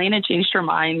because Alayna changed her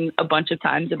mind a bunch of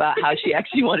times about how she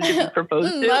actually wanted to be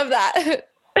proposed to. Love that.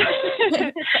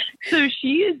 So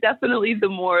she is definitely the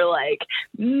more like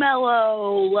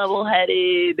mellow,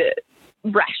 level-headed,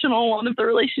 rational one of the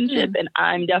relationship. And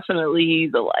I'm definitely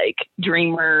the like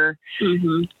dreamer,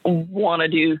 want to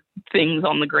do things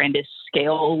on the grandest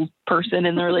scale person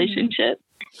in the relationship.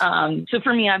 So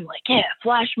for me, I'm like, yeah,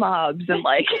 flash mobs and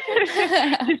like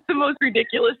just the most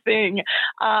ridiculous thing.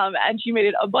 And she made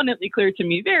it abundantly clear to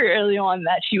me very early on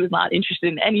that she was not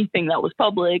interested in anything that was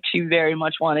public. She very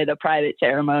much wanted a private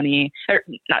ceremony, or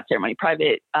not ceremony,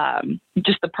 private,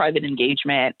 just the private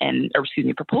engagement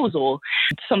proposal,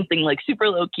 something like super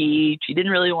low key. She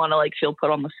didn't really want to like feel put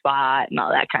on the spot and all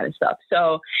that kind of stuff.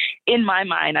 So in my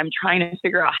mind, I'm trying to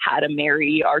figure out how to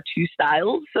marry our two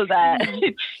styles so that,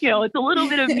 you know, it's a little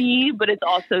bit of me, but it's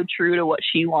also true to what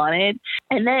she wanted.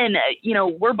 And then, you know,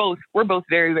 we're both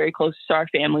very, very close to our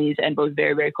families and both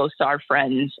very, very close to our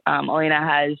friends. Alayna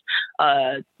has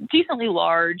a decently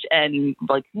large and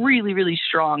like really, really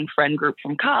strong friend group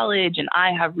from college. And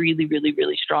I have really, really,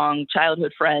 really strong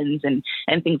childhood friends and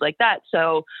things like that.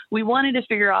 So we wanted to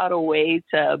figure out a way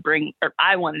to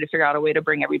I wanted to figure out a way to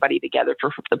bring everybody together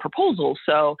for the proposal.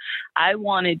 So I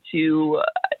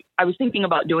was thinking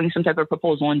about doing some type of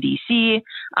proposal in DC,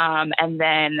 and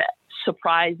then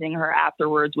surprising her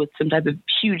afterwards with some type of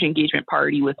huge engagement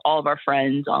party with all of our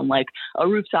friends on like a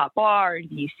rooftop bar in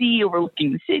DC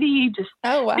overlooking the city, just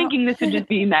thinking this would just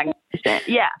be magnificent.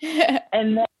 Yeah.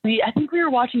 And then I think we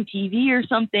were watching TV or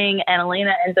something, and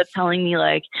Alayna ends up telling me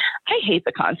like, I hate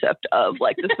the concept of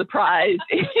like the surprise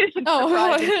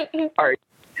party.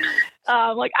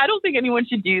 Like, I don't think anyone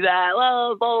should do that.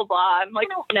 Blah, blah, blah. I'm like,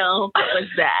 no, what was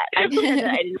that? I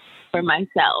didn't for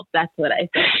myself. That's what I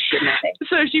said.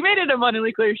 So she made it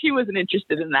abundantly clear she wasn't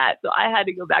interested in that. So I had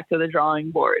to go back to the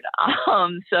drawing board.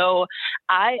 So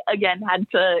I, again,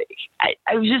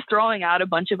 I was just throwing out a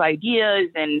bunch of ideas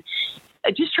and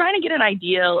just trying to get an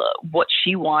idea of what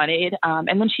she wanted.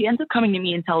 And then she ends up coming to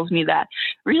me and tells me that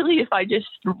really, if I just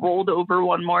rolled over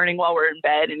one morning while we're in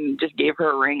bed and just gave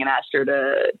her a ring and asked her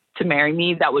to marry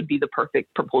me, that would be the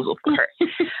perfect proposal for her.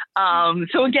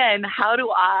 So again, how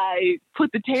do I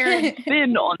put the Taryn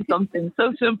spin on something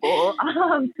so simple?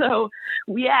 So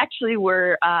we actually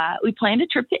we planned a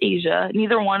trip to Asia.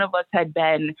 Neither one of us had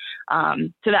been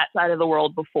to that side of the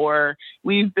world before.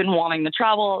 We've been wanting to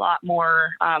travel a lot more.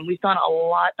 We've done a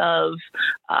lot of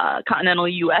continental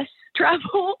U.S.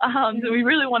 travel. So we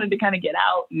really wanted to kind of get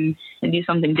out and do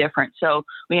something different. So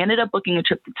we ended up booking a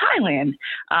trip to Thailand.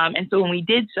 And so when we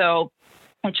did so,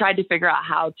 I tried to figure out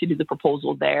how to do the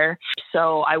proposal there.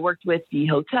 So I worked with the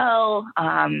hotel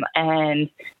and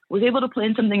was able to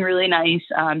plan something really nice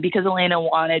because Alayna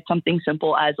wanted something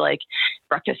simple as like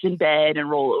breakfast in bed and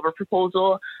rollover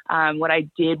proposal. What I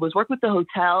did was work with the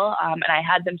hotel and I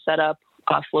had them set up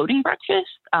a floating breakfast.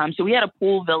 So we had a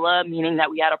pool villa, meaning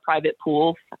that we had a private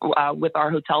pool with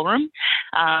our hotel room.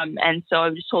 And so I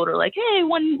just told her like, hey,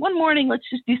 one morning, let's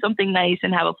just do something nice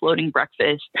and have a floating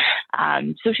breakfast.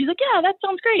 So she's like, yeah, that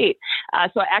sounds great.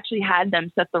 So I actually had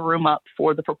them set the room up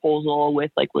for the proposal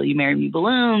with like, will you marry me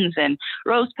balloons and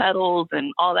rose petals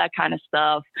and all that kind of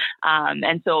stuff.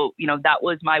 And so, that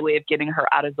was my way of getting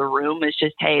her out of the room. It's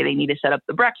just, hey, they need to set up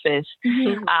the breakfast.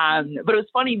 Mm-hmm. But it was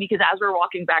funny because as we're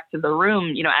walking back to the room,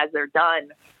 as they're done,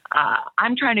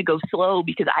 I'm trying to go slow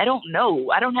because I don't know.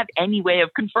 I don't have any way of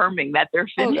confirming that they're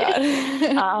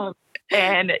finished.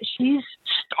 And she's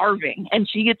starving and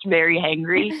she gets very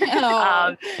hangry.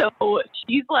 So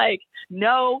she's like,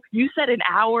 no, you said an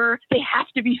hour. They have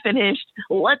to be finished.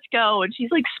 Let's go. And she's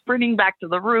like sprinting back to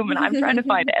the room and I'm trying to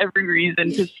find every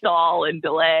reason to stall and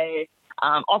delay.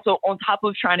 Also, on top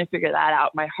of trying to figure that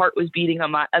out, my heart was beating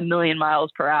a million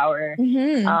miles per hour.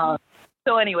 Mm-hmm.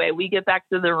 So anyway, we get back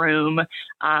to the room.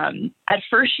 At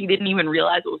first, she didn't even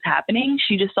realize what was happening.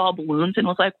 She just saw balloons and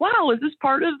was like, wow, is this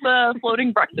part of the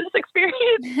floating breakfast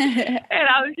experience? And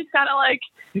I was just kind of like,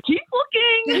 keep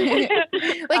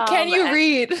looking. Like, can you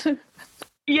read?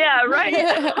 Yeah,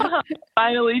 right.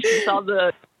 Finally, she saw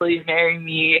the "Will you marry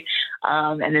me?"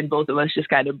 And then both of us just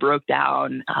kind of broke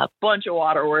down. A bunch of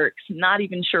waterworks, not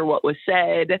even sure what was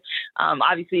said.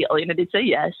 Obviously, Alayna did say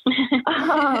yes.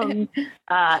 And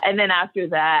then after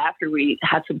that, after we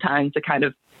had some time to kind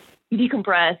of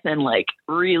decompress and like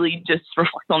really just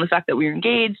reflect on the fact that we were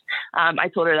engaged, I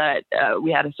told her that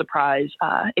we had a surprise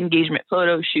engagement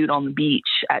photo shoot on the beach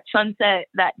at sunset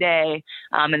that day,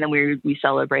 and then we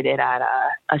celebrated at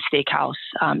a steakhouse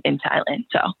in Thailand.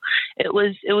 So it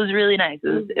was really nice. It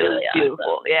was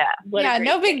beautiful. Awesome. Yeah,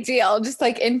 no big deal. Just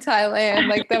like in Thailand,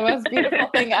 like the most beautiful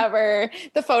thing ever.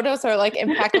 The photos are like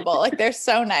impeccable. Like they're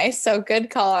so nice. So good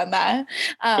call on that.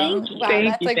 Thank you. Wow,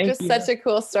 that's like just such a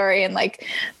cool story and like.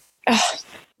 Oh,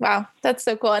 wow, that's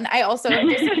so cool. And I also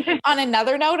just on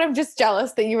another note, I'm just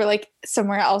jealous that you were like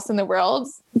somewhere else in the world,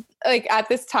 like at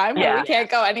this time where we can't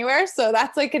go anywhere. So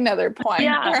that's like another point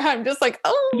where I'm just like,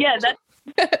 oh yeah,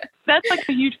 that's like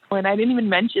a huge point. I didn't even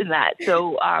mention that.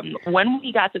 So when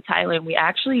we got to Thailand, we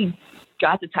actually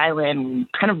got to Thailand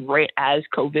kind of right as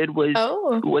COVID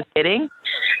was hitting.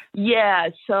 Yeah.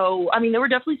 So, I mean, there were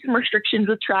definitely some restrictions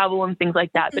with travel and things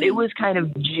like that, but it was kind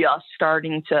of just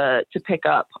starting to pick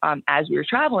up as we were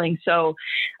traveling. So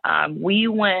we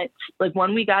went, like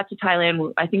when we got to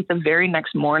Thailand, I think the very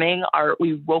next morning,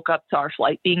 we woke up to our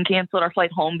flight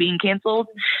home being canceled.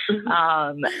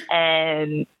 Mm-hmm.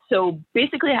 And so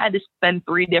basically I had to spend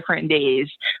 3 different days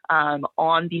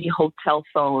on the hotel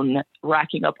phone,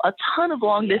 racking up a ton of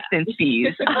long distance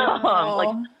fees, like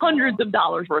hundreds of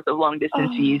dollars worth of long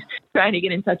distance fees, trying to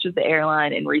get in touch with the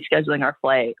airline and rescheduling our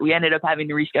flight. We ended up having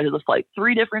to reschedule the flight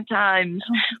 3 different times,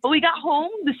 but we got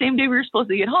home the same day we were supposed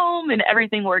to get home and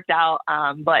everything worked out.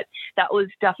 But that was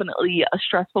definitely a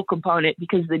stressful component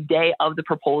because the day of the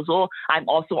proposal, I'm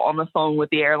also on the phone with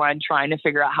the airline trying to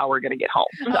figure out how we're going to get home.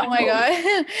 So. Oh my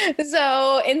God.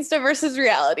 So Insta versus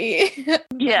reality.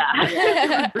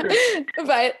 Yeah.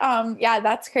 But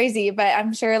that's crazy. But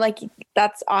I'm sure like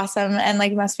that's awesome. And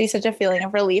like must be such a feeling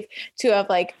of relief to have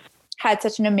like had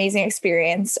such an amazing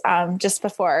experience just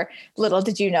before. Little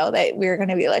did you know that we were going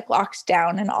to be like locked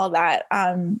down and all that.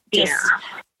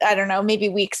 I don't know, maybe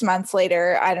weeks, months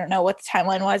later. I don't know what the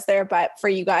timeline was there, but for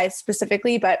you guys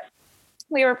specifically, but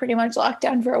we were pretty much locked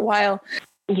down for a while.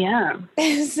 Yeah.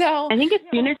 So I think as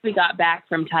soon as we got back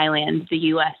from Thailand, the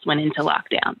U.S. went into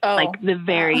lockdown. Like the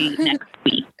very next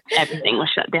week, everything was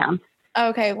shut down.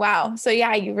 Okay. Wow. So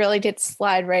yeah, you really did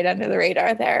slide right under the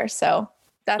radar there. So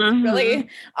that's really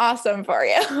awesome for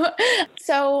you.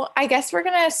 So I guess we're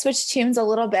going to switch teams a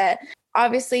little bit.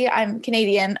 Obviously, I'm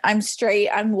Canadian, I'm straight,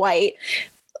 I'm white.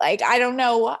 Like, I don't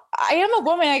know. I am a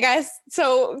woman, I guess.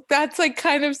 So that's like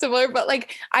kind of similar, but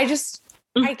like, I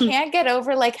can't get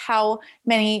over like how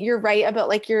many, you're right about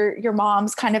like your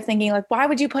mom's kind of thinking like, why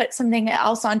would you put something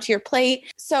else onto your plate?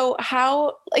 So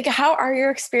how are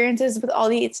your experiences with all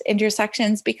these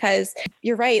intersections? Because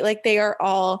you're right, like they are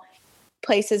all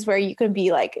places where you can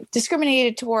be like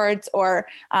discriminated towards or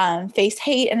face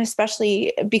hate. And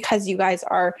especially because you guys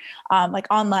are like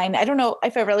online, I don't know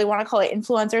if I really want to call it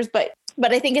influencers, but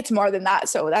I think it's more than that.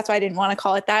 So that's why I didn't want to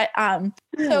call it that.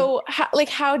 So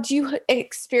how do you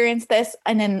experience this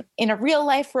in a real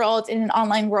life world, in an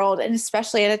online world, and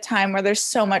especially at a time where there's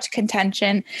so much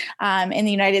contention in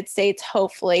the United States?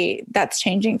 Hopefully that's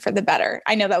changing for the better.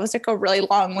 I know that was like a really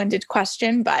long-winded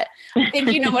question, but I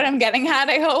think you know what I'm getting at,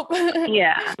 I hope.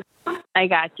 Yeah, I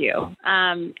got you.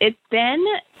 It's been,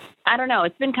 I don't know,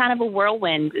 it's been kind of a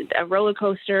whirlwind, a roller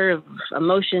coaster of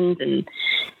emotions, and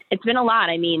it's been a lot.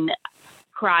 I mean,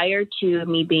 prior to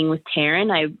me being with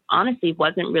Taryn, I honestly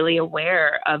wasn't really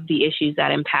aware of the issues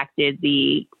that impacted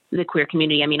the queer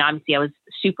community. I mean, obviously I was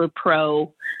super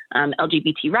pro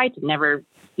LGBT rights and never,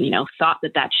 thought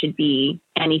that should be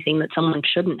anything that someone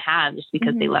shouldn't have just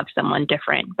because they love someone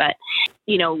different. But,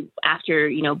 after,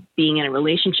 being in a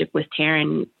relationship with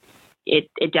Taryn, it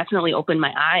definitely opened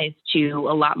my eyes to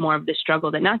a lot more of the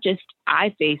struggle that not just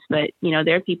I face, but,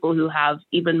 there are people who have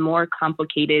even more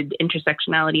complicated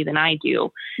intersectionality than I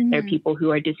do. There are people who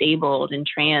are disabled and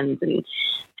trans and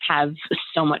have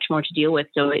so much more to deal with.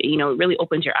 So, it really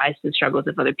opens your eyes to the struggles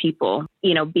of other people.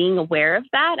 Being aware of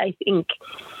that, I think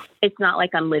it's not like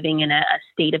I'm living in a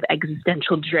state of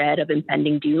existential dread of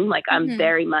impending doom. Like I'm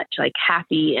very much like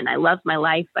happy and I love my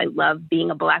life. I love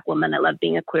being a Black woman. I love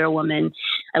being a queer woman.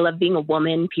 I love being a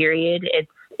woman, period.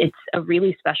 It's a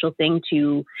really special thing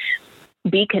to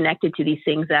be connected to these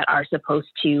things that are supposed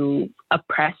to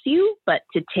oppress you, but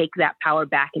to take that power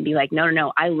back and be like,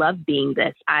 no, I love being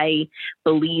this. I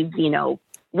believe,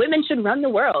 women should run the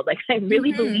world. Like I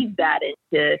really believe that, and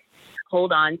to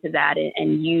hold on to that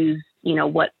and use,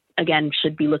 what again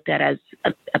should be looked at as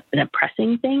an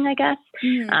oppressing thing, I guess,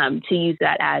 to use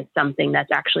that as something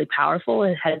that's actually powerful.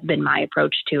 It has been my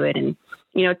approach to it. And,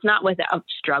 it's not without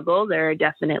struggle. There are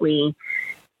definitely,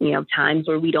 times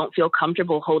where we don't feel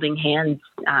comfortable holding hands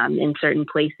in certain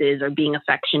places or being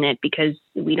affectionate because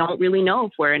we don't really know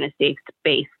if we're in a safe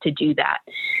space to do that.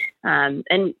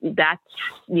 And that's,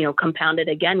 compounded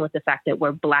again with the fact that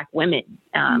we're Black women.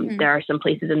 There are some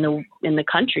places in the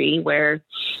country where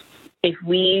if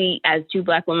we, as two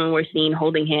Black women, were seen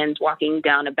holding hands walking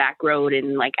down a back road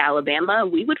in like Alabama,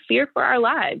 we would fear for our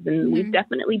lives. And we've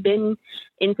definitely been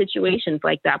in situations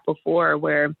like that before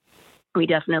where we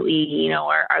definitely,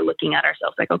 are looking at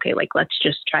ourselves like, okay, like, let's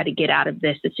just try to get out of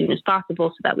this as soon as possible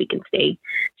so that we can stay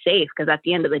safe. Because at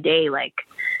the end of the day, like,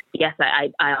 yes,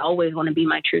 I always want to be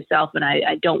my true self, and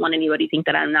I don't want anybody to think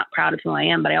that I'm not proud of who I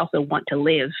am, but I also want to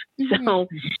live. So,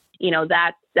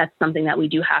 that's something that we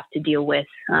do have to deal with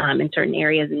in certain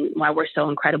areas, and why we're so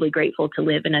incredibly grateful to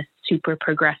live in a super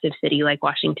progressive city like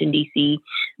Washington, D.C.,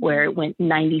 where it went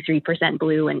 93%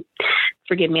 blue. And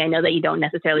forgive me, I know that you don't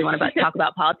necessarily want to talk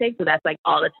about politics, but that's like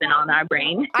all that's been on our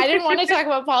brain. I didn't want to talk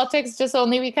about politics just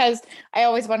only because I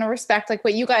always want to respect like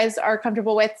what you guys are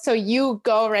comfortable with. So you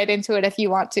go right into it if you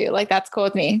want to. Like, that's cool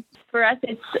with me. For us,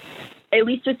 it's, at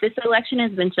least with this election,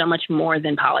 has been so much more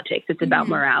than politics. It's about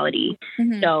morality.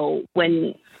 So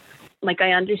when, like,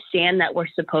 I understand that we're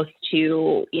supposed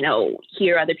to,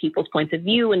 hear other people's points of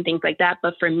view and things like that.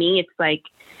 But for me, it's like,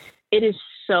 it is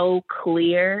so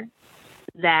clear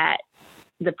that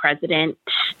the president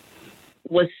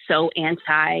was so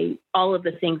anti all of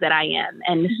the things that I am,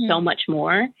 and so much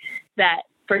more, that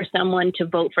for someone to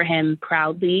vote for him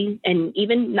proudly, and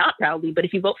even not proudly, but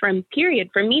if you vote for him, period,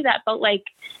 for me, that felt like,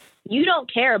 you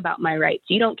don't care about my rights.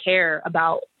 You don't care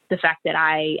about the fact that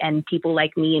I and people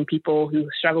like me and people who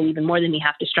struggle even more than me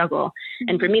have to struggle.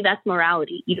 And for me, that's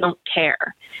morality. You don't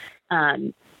care.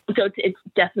 So it's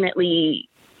definitely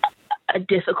a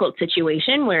difficult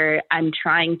situation where I'm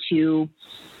trying to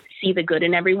see the good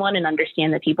in everyone and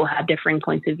understand that people have differing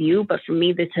points of view. But for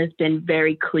me, this has been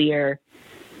very clear,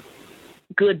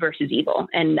 good versus evil.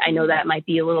 And I know that might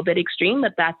be a little bit extreme,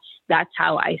 but that's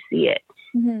how I see it.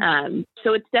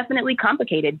 So it's definitely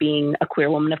complicated being a queer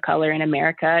woman of color in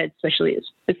America,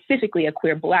 specifically a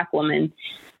queer Black woman.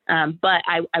 But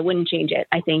I wouldn't change it.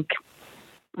 I think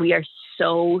we are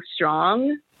so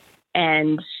strong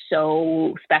and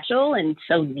so special and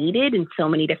so needed in so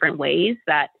many different ways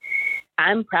that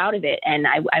I'm proud of it. And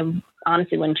I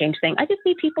honestly wouldn't change a thing. I just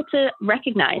need people to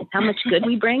recognize how much good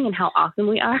we bring and how awesome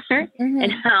we are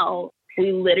and how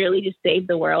we literally just save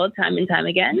the world time and time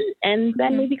again. And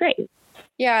then we'll be great.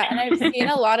 Yeah. And I've seen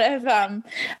a lot of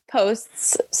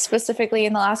posts specifically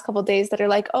in the last couple of days that are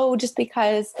like, oh, just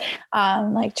because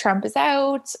like Trump is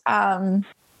out,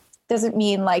 doesn't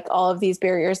mean like all of these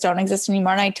barriers don't exist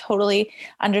anymore. And I totally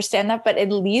understand that. But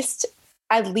at least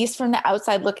from the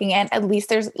outside looking in, at least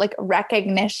there's like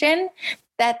recognition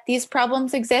that these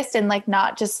problems exist and like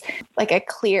not just like a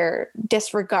clear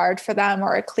disregard for them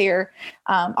or a clear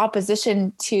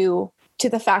opposition to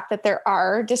the fact that there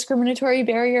are discriminatory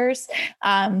barriers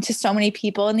to so many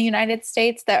people in the United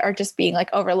States that are just being like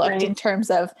overlooked in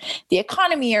terms of the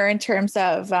economy or in terms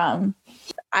of,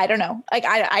 I don't know, like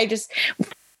I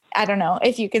don't know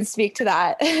if you can speak to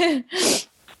that.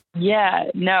 Yeah,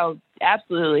 no,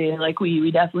 absolutely. Like we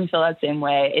definitely feel that same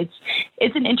way.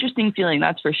 It's an interesting feeling,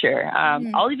 that's for sure.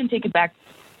 I'll even take it back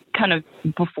kind of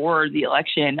before the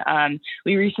election.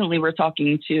 We recently were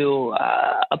talking to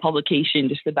a publication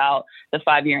just about the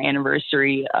 5-year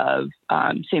anniversary of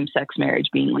same-sex marriage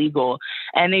being legal.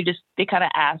 And they kind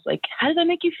of asked, like, how does that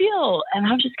make you feel? And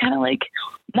I was just kind of like,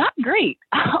 not great.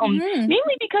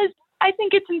 Mainly because I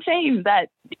think it's insane that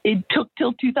it took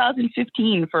till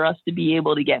 2015 for us to be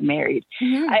able to get married.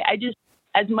 I just,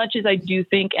 as much as I do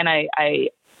think, and I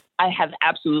have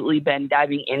absolutely been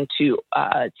diving into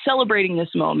celebrating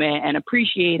this moment and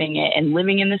appreciating it and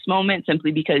living in this moment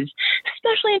simply because,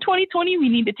 especially in 2020, we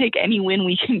need to take any win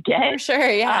we can get. For sure,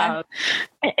 yeah.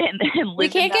 And live we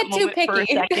can't get too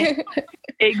picky.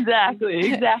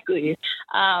 Exactly.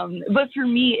 But for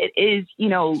me, it is,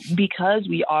 because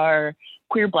we are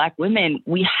queer Black women,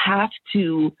 we can't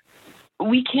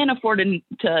afford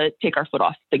to take our foot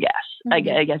off the gas, I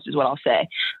guess is what I'll say.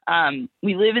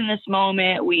 We live in this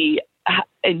moment. We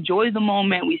enjoy the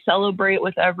moment. We celebrate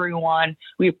with everyone.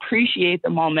 We appreciate the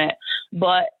moment.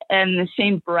 But in the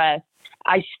same breath,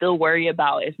 I still worry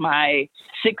about if my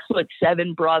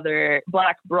 6'7"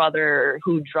 Black brother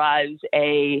who drives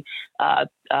a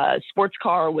sports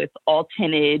car with all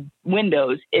tinted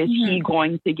windows, is he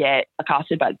going to get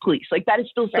accosted by the police? Like, that is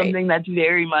still something that's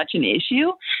very much an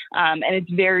issue. And it's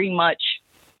very much,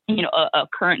 a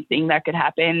current thing that could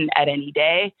happen at any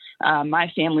day.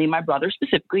 My family, my brother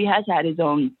specifically, has had his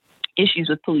own issues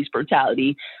with police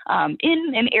brutality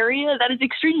in an area that is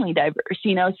extremely diverse,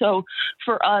 so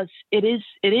for us, it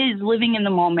is living in the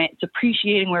moment. It's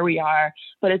appreciating where we are,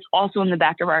 but it's also in the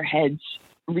back of our heads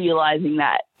realizing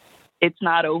that it's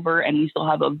not over and we still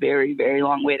have a very, very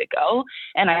long way to go.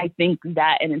 And I think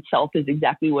that in itself is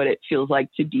exactly what it feels like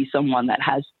to be someone that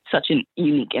has such an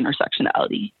unique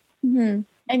intersectionality.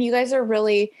 And you guys are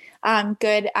really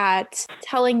good at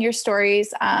telling your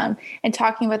stories and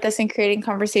talking about this and creating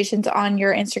conversations on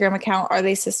your Instagram account, Are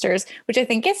They Sisters, which I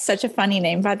think is such a funny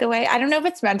name, by the way. I don't know if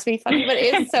it's meant to be funny, but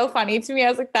it is so funny to me. I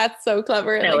was like, that's so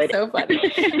clever and so funny.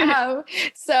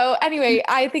 So anyway,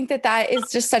 I think that is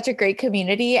just such a great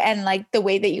community. And like the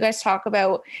way that you guys talk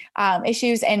about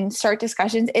issues and start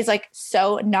discussions is like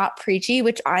so not preachy,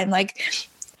 which I'm like,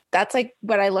 that's like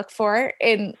what I look for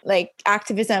in like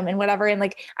activism and whatever. And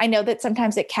like, I know that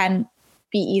sometimes it can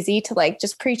be easy to like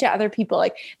just preach at other people,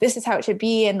 like this is how it should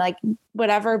be and like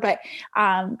whatever. But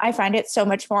I find it so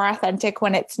much more authentic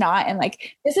when it's not. And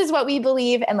like, this is what we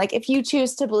believe. And like, if you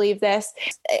choose to believe this,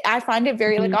 I find it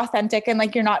very like authentic. And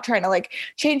like, you're not trying to like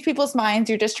change people's minds.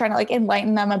 You're just trying to like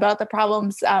enlighten them about the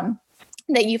problems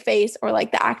that you face or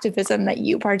like the activism that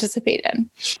you participate in.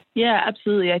 Yeah,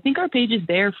 absolutely. I think our page is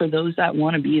there for those that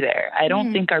want to be there. I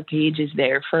don't think our page is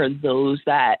there for those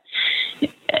that...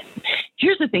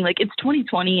 Here's the thing, like it's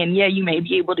 2020 and yeah, you may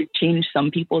be able to change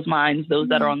some people's minds, those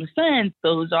that are on the fence,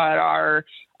 those that are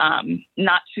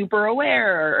not super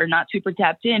aware or not super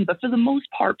tapped in. But for the most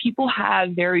part, people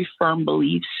have very firm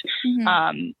beliefs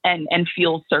and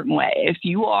feel a certain way. If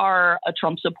you are a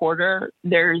Trump supporter,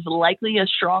 there's likely a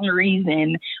strong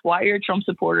reason why you're a Trump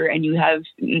supporter and you have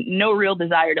no real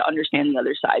desire to understand the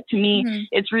other side. To me,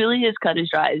 it's really as cut as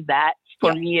dry as that.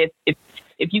 For me,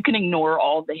 if you can ignore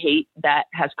all the hate that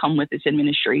has come with this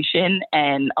administration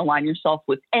and align yourself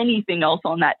with anything else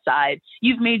on that side,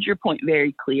 you've made your point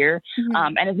very clear.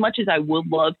 And as much as I would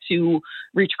love to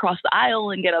reach across the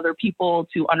aisle and get other people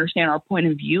to understand our point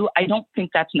of view, I don't think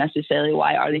that's necessarily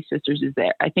why Are They Sisters is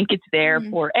there. I think it's there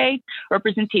for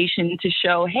representation to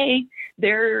show, hey,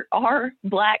 there are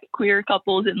Black queer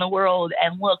couples in the world,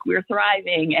 and look, we're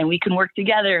thriving, and we can work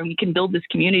together, and we can build this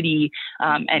community,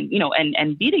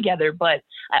 and be together. But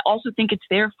I also think it's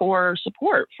there for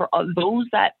support for those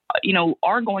that,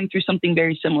 are going through something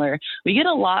very similar. We get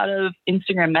a lot of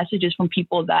Instagram messages from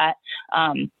people that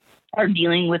are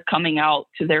dealing with coming out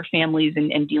to their families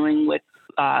and dealing with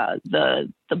the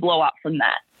blowout from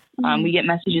that. We get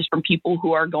messages from people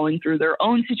who are going through their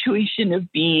own situation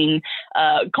of being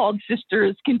called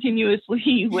sisters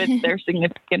continuously with their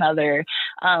significant other.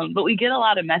 But we get a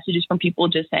lot of messages from people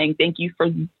just saying, thank you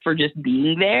for just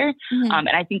being there. And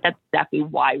I think that's exactly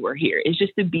why we're here. It's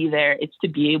just to be there. It's to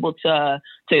be able to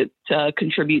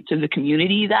contribute to the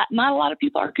community that not a lot of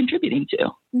people are contributing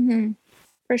to.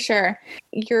 For sure.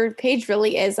 Your page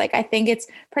really is I think it's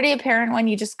pretty apparent when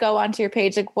you just go onto your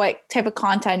page, what type of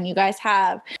content you guys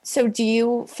have. So do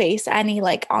you face any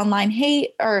online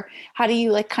hate, or how do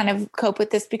you kind of cope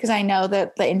with this? Because I know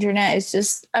that the internet is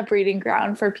just a breeding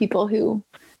ground for people who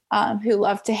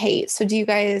love to hate. So do you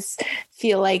guys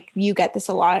feel like you get this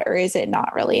a lot, or is it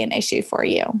not really an issue for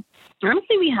you?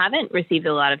 Honestly, we haven't received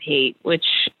a lot of hate, which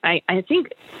I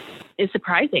think is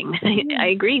surprising. I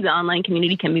agree. The online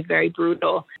community can be very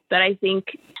brutal, but I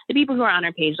think the people who are on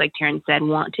our page, like Taryn said,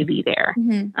 want to be there.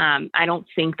 I don't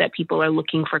think that people are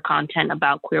looking for content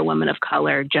about queer women of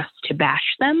color just to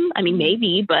bash them. I mean,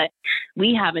 maybe, but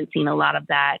we haven't seen a lot of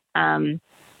that.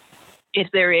 If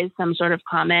there is some sort of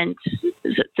comment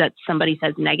that somebody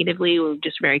says negatively, we'll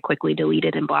just very quickly delete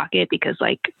it and block it because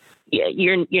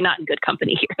you're not in good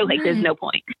company here. There's no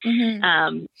point.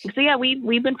 So yeah,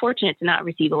 we've been fortunate to not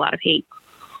receive a lot of hate.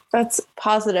 That's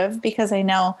positive because I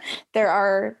know there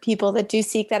are people that do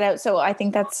seek that out. So I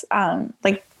think that's I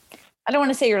don't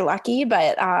want to say you're lucky,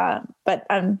 but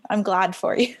I'm glad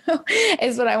for you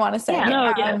is what I want to say.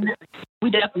 Yeah, we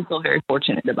definitely feel very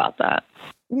fortunate about that.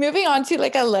 Moving on to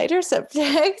a lighter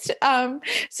subject.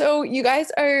 So you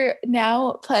guys are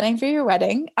now planning for your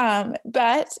wedding,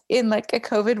 but in a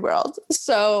COVID world.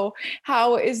 So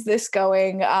how is this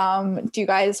going? Do you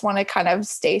guys want to kind of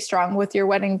stay strong with your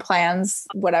wedding plans,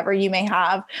 whatever you may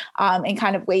have, and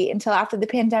kind of wait until after the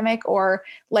pandemic? Or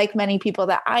like many people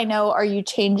that I know, are you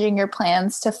changing your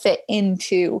plans to fit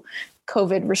into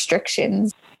COVID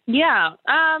restrictions? Yeah,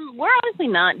 we're honestly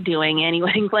not doing any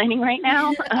wedding planning right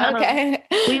now. Okay.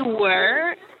 We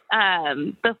were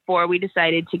before we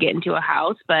decided to get into a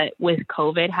house, but with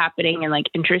COVID happening and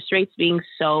interest rates being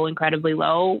so incredibly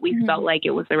low, we felt like it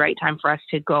was the right time for us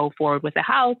to go forward with the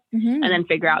house and then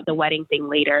figure out the wedding thing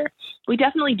later. We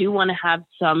definitely do want to have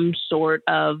some sort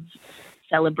of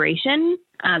celebration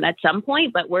at some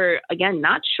point, but we're, again,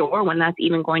 not sure when that's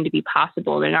even going to be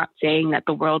possible. They're not saying that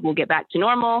the world will get back to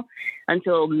normal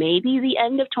until maybe the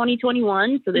end of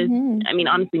 2021. So there's,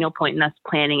 honestly, no point in us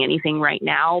planning anything right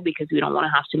now because we don't want to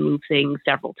have to move things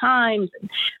several times. And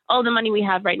all the money we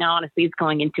have right now, honestly, is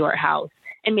going into our house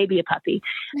and maybe a puppy.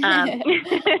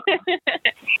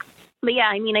 But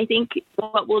yeah, I think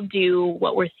what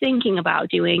we're thinking about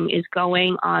doing is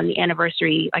going on the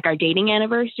anniversary, our dating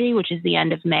anniversary, which is the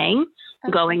end of May,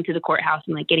 going to the courthouse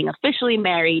and getting officially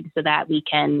married so that we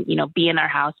can, be in our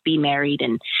house, be married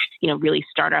and, really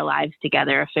start our lives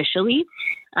together officially.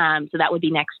 So that would be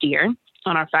next year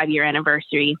on our 5-year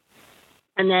anniversary.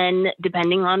 And then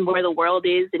depending on where the world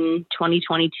is in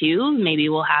 2022, maybe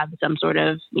we'll have some sort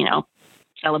of,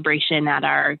 celebration at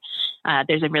our,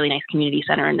 there's a really nice community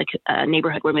center in the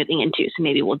neighborhood we're moving into. So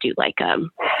maybe we'll do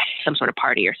some sort of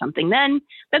party or something then.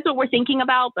 That's what we're thinking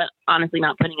about, but honestly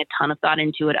not putting a ton of thought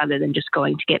into it other than just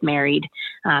going to get married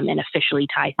and officially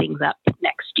tie things up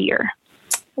next year.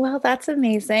 Well, that's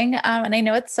amazing. And I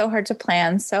know it's so hard to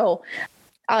plan. So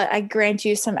I grant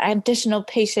you some additional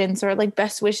patience or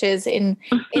best wishes in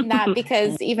that,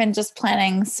 because even just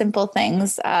planning simple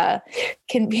things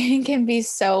can be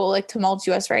so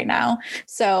tumultuous right now.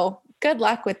 So good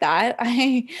luck with that.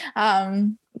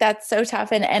 That's so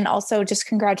tough. And also just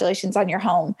congratulations on your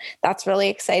home. That's really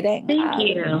exciting. Thank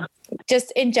you.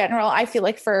 Just in general, I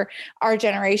feel for our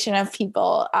generation of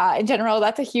people in general,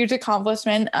 that's a huge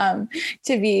accomplishment to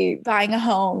be buying a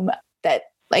home that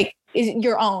is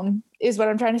your own, is what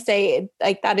I'm trying to say.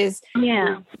 That is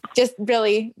just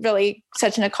really, really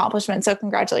such an accomplishment. So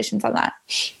congratulations on that.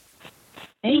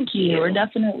 Thank you. We're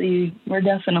definitely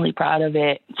proud of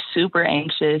it. Super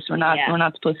anxious. We're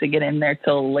not supposed to get in there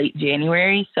till late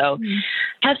January, so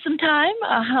have some time.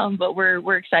 But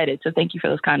we're excited. So thank you for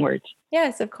those kind words.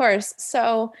 Yes, of course.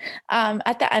 So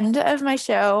at the end of my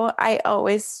show, I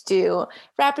always do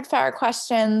rapid fire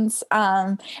questions.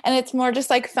 And it's more just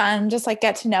fun, just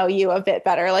get to know you a bit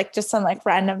better, just some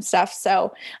random stuff.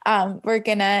 So we're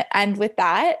going to end with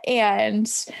that.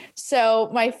 And so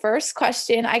my first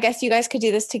question, I guess you guys could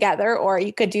do this together or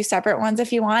you could do separate ones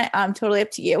if you want. Totally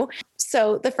up to you.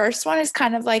 So the first one is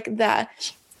kind of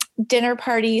dinner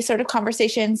party sort of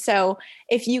conversation. So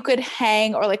if you could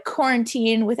hang or like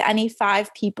quarantine with any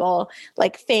 5 people,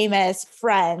 like famous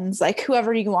friends, like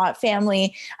whoever you want,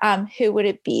 family, who would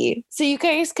it be? So you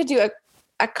guys could do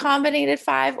a combinated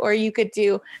 5, or you could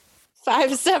do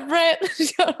 5 separate.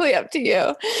 Totally up to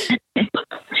you.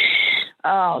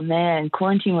 Oh man,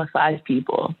 quarantine with 5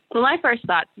 people. Well, my first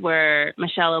thoughts were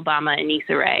Michelle Obama and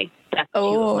Issa Rae. That's 2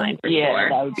 of mine for sure.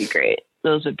 That would be great.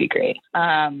 Those would be great.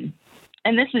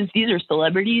 And these are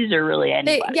celebrities or really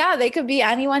anybody? They could be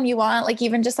anyone you want, like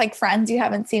even just like friends you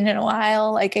haven't seen in a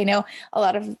while. Like I know a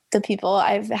lot of the people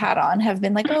I've had on have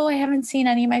been like, oh, I haven't seen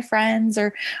any of my friends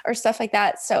or stuff like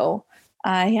that. So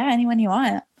anyone you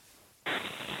want.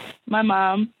 My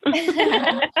mom.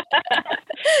 That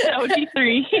would be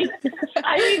 3.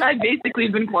 I mean, I've basically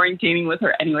been quarantining with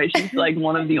her anyway. She's like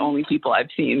one of the only people I've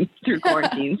seen through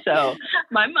quarantine. So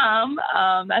my mom,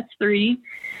 that's 3.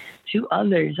 2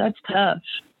 others. That's tough.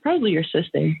 Probably your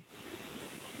sister.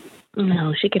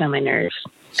 No, she get on my nerves.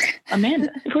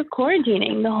 Amanda. We're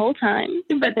quarantining the whole time.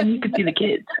 But then you could see the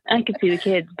kids. I could see the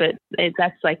kids, but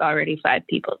that's like already 5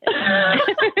 people.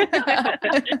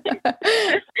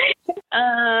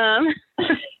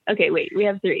 Okay, wait. We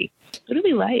have 3. What do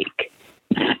we like?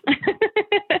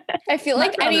 I feel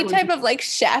like any type of like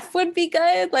chef would be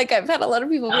good. Like I've had a lot of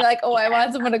people be like, oh, I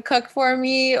want someone to cook for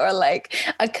me, or like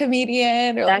a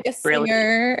comedian, or like a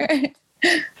singer.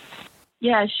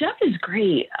 Yeah, chef is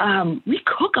great. We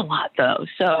cook a lot though.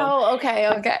 So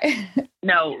okay.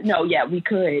 No, yeah, we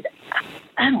could.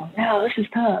 I don't know. This is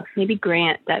tough. Maybe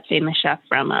Grant, that famous chef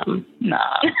from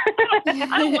Nah.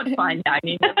 I don't want fine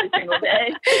dining every single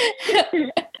day.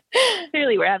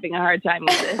 Clearly we're having a hard time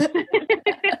with this.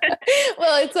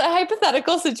 Well, it's a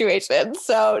hypothetical situation,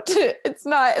 so it's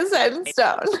not set in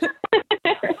stone.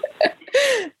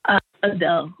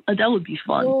 Adele would be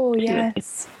fun. Oh,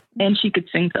 yes. And she could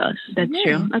sing to us. That's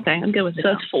true. Okay, I'm good with it.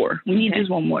 So that's 4. We need just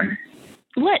one more.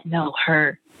 What? No,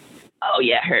 her. Oh,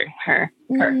 yeah, her.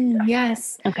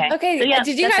 Yes. Okay. So, yeah,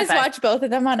 did you guys watch both of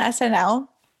them on SNL?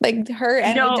 Like her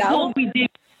and Adele? No, we did.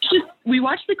 We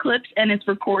watched the clips, and it's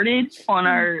recorded on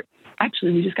our...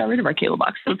 Actually, we just got rid of our cable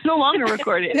box, so it's no longer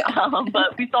recorded.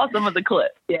 But we saw some of the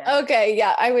clips. Yeah. Okay.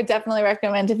 Yeah, I would definitely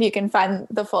recommend if you can find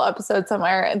the full episode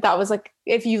somewhere. That was like,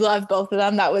 if you love both of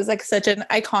them, that was like such an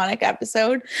iconic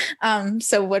episode.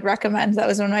 So would recommend. That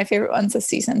was one of my favorite ones this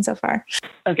season so far.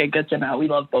 Okay, good to know. We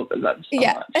love both of them. So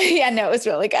much. Yeah. No, it was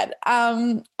really good.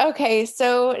 Okay.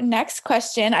 So next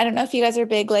question. I don't know if you guys are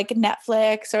big like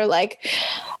Netflix or like,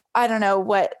 I don't know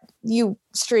what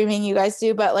streaming you guys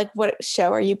do, but like what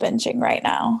show are you binging right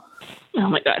now? Oh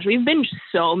my gosh, we've binged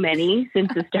so many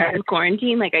since the start of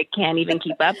quarantine. Like I can't even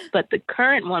keep up. But the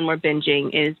current one we're binging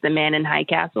is The Man in High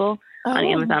Castle on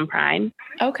Amazon Prime.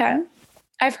 Okay.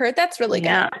 I've heard that's really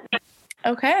good.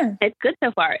 Okay. It's good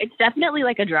so far. It's definitely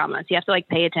like a drama. So you have to like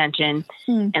pay attention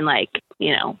and like,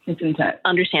 it's intense.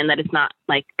 Understand that it's not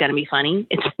like going to be funny.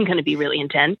 It's going to be really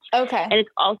intense. Okay. And it's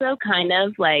also kind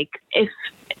of like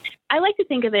I like to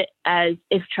think of it as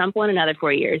if Trump won another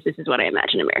 4 years, this is what I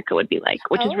imagine America would be like,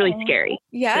 which is really scary.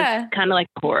 Yeah. So it's kind of like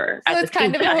horror. So it's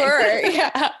kind of horror.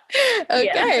 Yeah.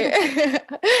 Okay. Yeah.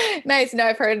 Nice. No,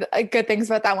 I've heard good things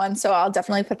about that one. So I'll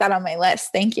definitely put that on my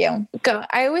list. Thank you.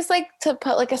 I always like to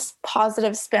put like a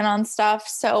positive spin on stuff.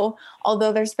 So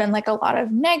although there's been like a lot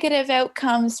of negative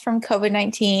outcomes from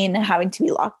COVID-19, having to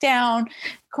be locked down,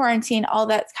 quarantine, all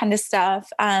that kind of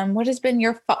stuff. What has been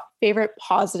your favorite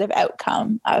positive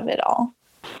outcome of it all?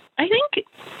 I think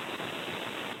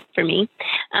for me,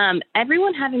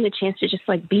 everyone having the chance to just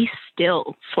like be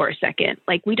still for a second.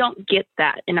 Like we don't get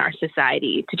that in our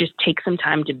society, to just take some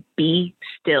time to be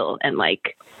still and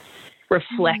like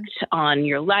reflect on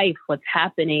your life, what's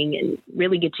happening, and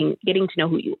really getting to know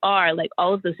who you are. Like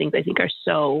all of those things I think are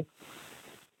so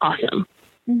awesome.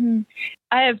 Mm-hmm.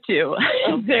 I have 2.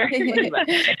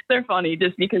 They're funny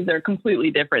just because they're completely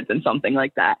different than something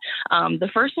like that. The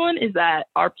first one is that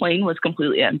our plane was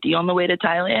completely empty on the way to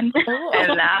Thailand.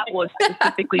 And that was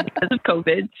specifically because of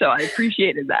COVID. So I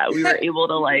appreciated that. We were able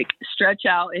to like stretch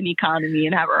out an economy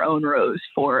and have our own rows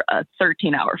for a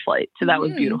 13-hour flight. So that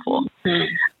was beautiful.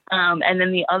 And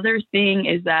then the other thing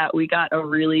is that we got a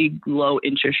really low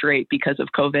interest rate because of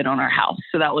COVID on our house.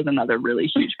 So that was another really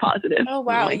huge positive. Oh,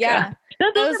 wow. Yeah.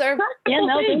 Those are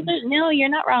no, you're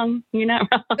not wrong. You're not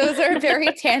wrong. Those are very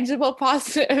tangible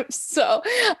positives. So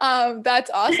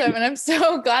that's awesome. And I'm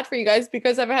so glad for you guys,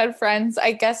 because I've had friends,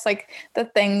 I guess like the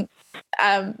thing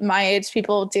my age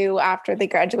people do after they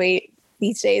graduate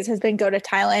these days has been go to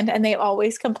Thailand, and they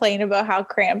always complain about how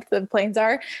cramped the planes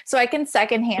are. So I can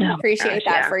secondhand appreciate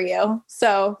that for you.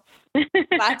 So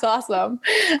that's awesome.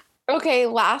 Okay,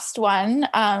 last one.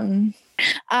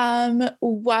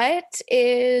 What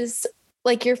is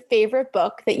like your favorite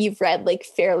book that you've read like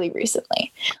fairly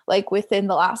recently, like within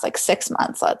the last like 6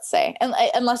 months, let's say, and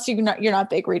unless you're not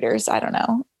big readers, I don't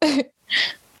know.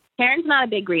 Taryn's not a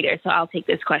big reader, so I'll take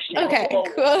this question. Okay, cool.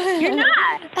 You're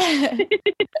not.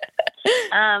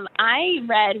 I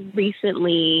read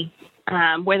recently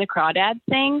Where the Crawdads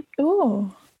Sing.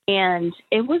 Ooh. And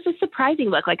it was a surprising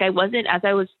book. Like I wasn't, as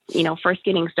I was, first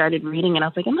getting started reading it, I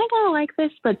was like, am I going to like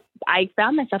this? But I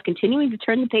found myself continuing to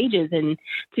turn the pages and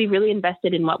to be really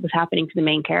invested in what was happening to the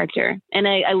main character. And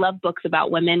I love books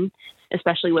about women,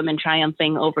 especially women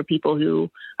triumphing over people who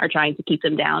are trying to keep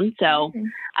them down. So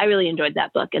I really enjoyed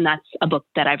that book. And that's a book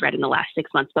that I've read in the last 6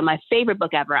 months. But my favorite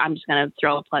book ever, I'm just going to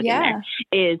throw a plug in there,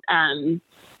 is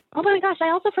oh my gosh,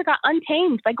 I also forgot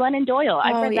Untamed by Glennon Doyle.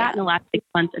 I've read that in the last 6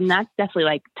 months, and that's definitely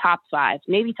like top 5,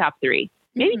 maybe top 3,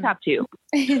 maybe top 2.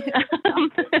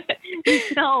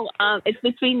 So it's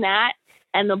between that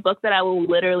and the book that I will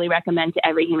literally recommend to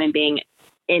every human being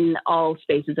in all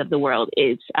spaces of the world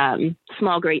is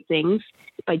Small Great Things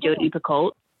by Jodi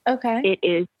Picoult. Okay. It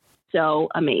is so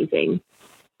amazing.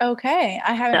 Okay.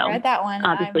 I haven't read that one.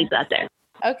 I'll just leave that there.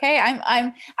 Okay.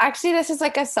 I'm actually, this is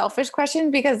like a selfish question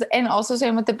because, and also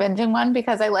same with the binging one,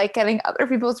 because I like getting other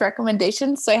people's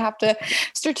recommendations. So I have to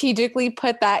strategically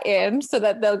put that in so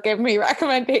that they'll give me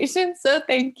recommendations. So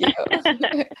thank you.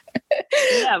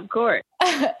 Yeah, of course.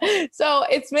 So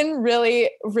it's been really,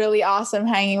 really awesome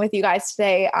hanging with you guys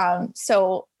today.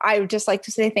 So I would just like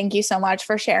to say thank you so much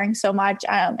for sharing so much,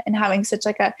 and having such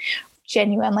like a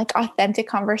genuine, like authentic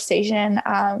conversation.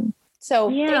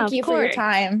 So thank you for your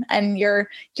time and your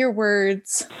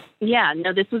words. Yeah,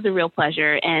 no, this was a real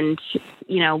pleasure. And,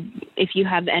 if you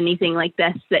have anything like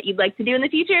this that you'd like to do in the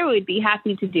future, we'd be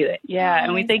happy to do it. Yeah.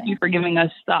 And we thank you for giving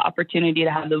us the opportunity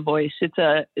to have the voice.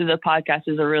 The podcast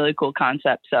is a really cool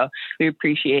concept. So we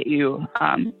appreciate you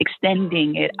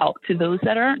extending it out to those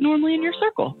that aren't normally in your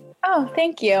circle. Oh,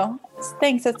 thank you.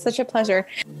 Thanks. It's such a pleasure.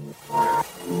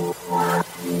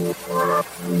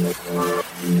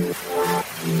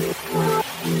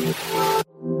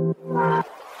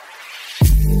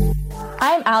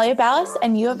 I'm Alayna Ballas,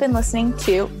 and you have been listening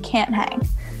to Can't Hang.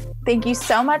 Thank you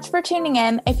so much for tuning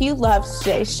in. If you loved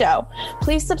today's show,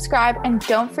 please subscribe and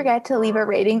don't forget to leave a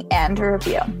rating and a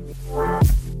review.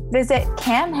 Visit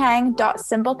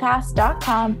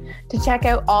canhang.simplecast.com to check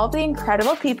out all the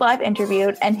incredible people I've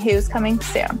interviewed and who's coming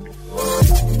soon.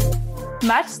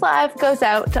 Much love goes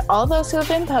out to all those who have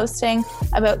been posting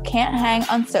about Can't Hang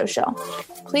on social.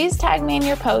 Please tag me in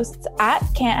your posts at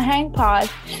Can't Hang Pod,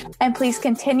 and please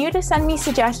continue to send me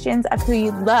suggestions of who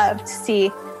you'd love to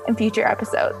see in future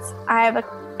episodes. I have an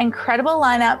incredible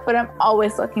lineup, but I'm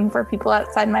always looking for people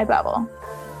outside my bubble.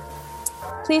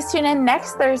 Please tune in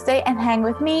next Thursday and hang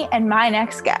with me and my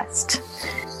next guest.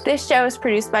 This show is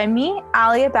produced by me,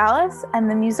 Alayna Ballas, and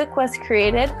the music was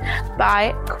created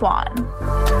by Quan.